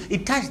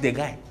 It touched the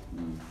guy.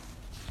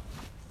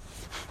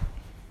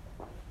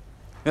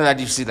 You know that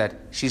you see that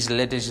she's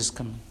late and she's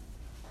coming.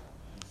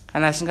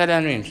 And I think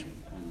I'm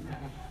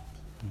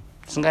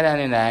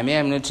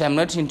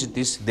not into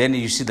this. Then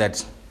you see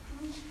that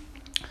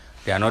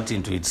they are not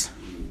into it.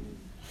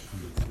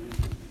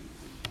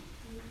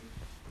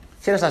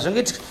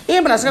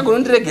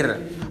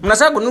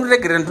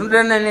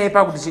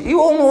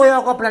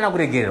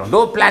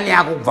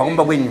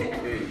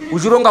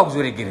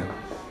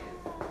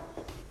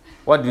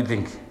 What do you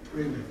think?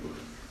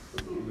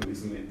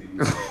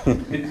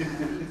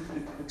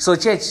 So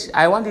church,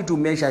 I want you to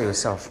measure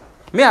yourself.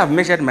 Me, I've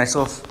measured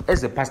myself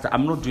as a pastor.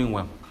 I'm not doing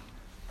well.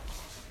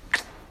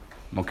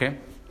 Okay?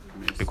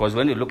 Because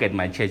when you look at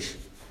my church,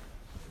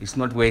 it's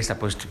not where it's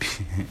supposed to be.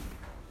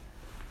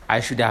 I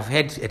should have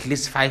had at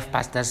least 5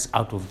 pastors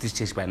out of this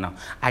church by now.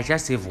 I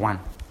just have 1.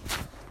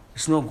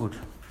 It's no good.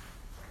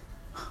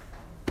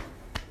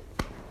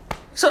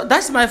 So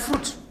that's my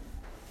fruit.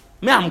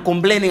 Me, I'm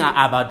complaining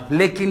about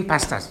lacking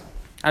pastors.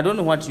 I don't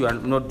know what you are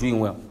not doing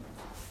well.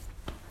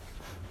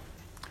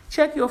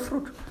 Check your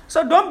fruit.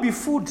 So don't be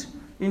fooled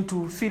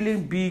into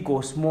feeling big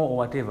or small or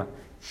whatever.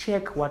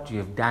 Check what you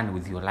have done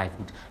with your life.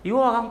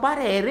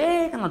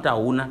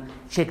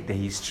 Check the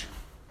history.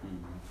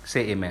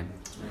 Say amen.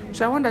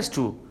 So I want us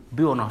to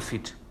be on our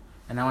feet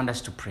and I want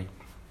us to pray.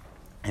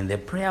 And the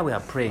prayer we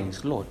are praying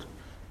is, Lord,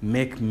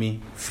 make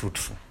me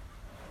fruitful.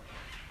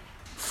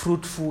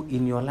 Fruitful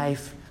in your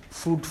life,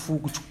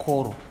 fruitful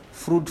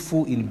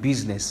in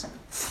business,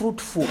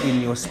 fruitful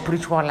in your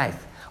spiritual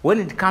life. When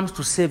it comes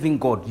to serving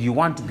God, you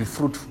want to be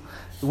fruitful.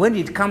 When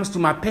it comes to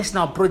my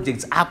personal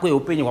projects,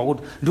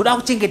 ndoda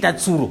kuchengeta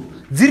tsuro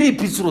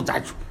dziripi tsuro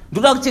dzacho,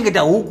 ndoda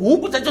kuchengeta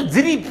huku dzacho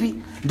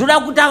dziripi, ndoda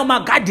kuita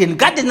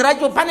garden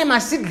racho pane ma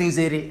seedlings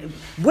ere.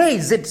 Where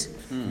is it?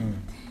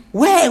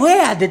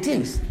 Where are the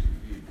things?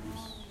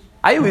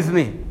 Are you with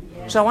me?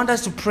 So I want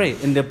us to pray.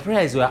 In the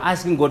prayers, we are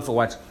asking God for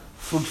what?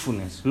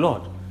 Fruitfulness.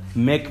 Lord,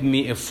 make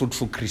me a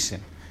fruitful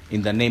Christian.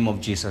 In the name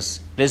of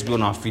Jesus. Let's be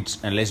on our feet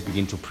and let's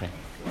begin to pray.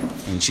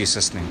 In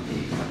Jesus' name.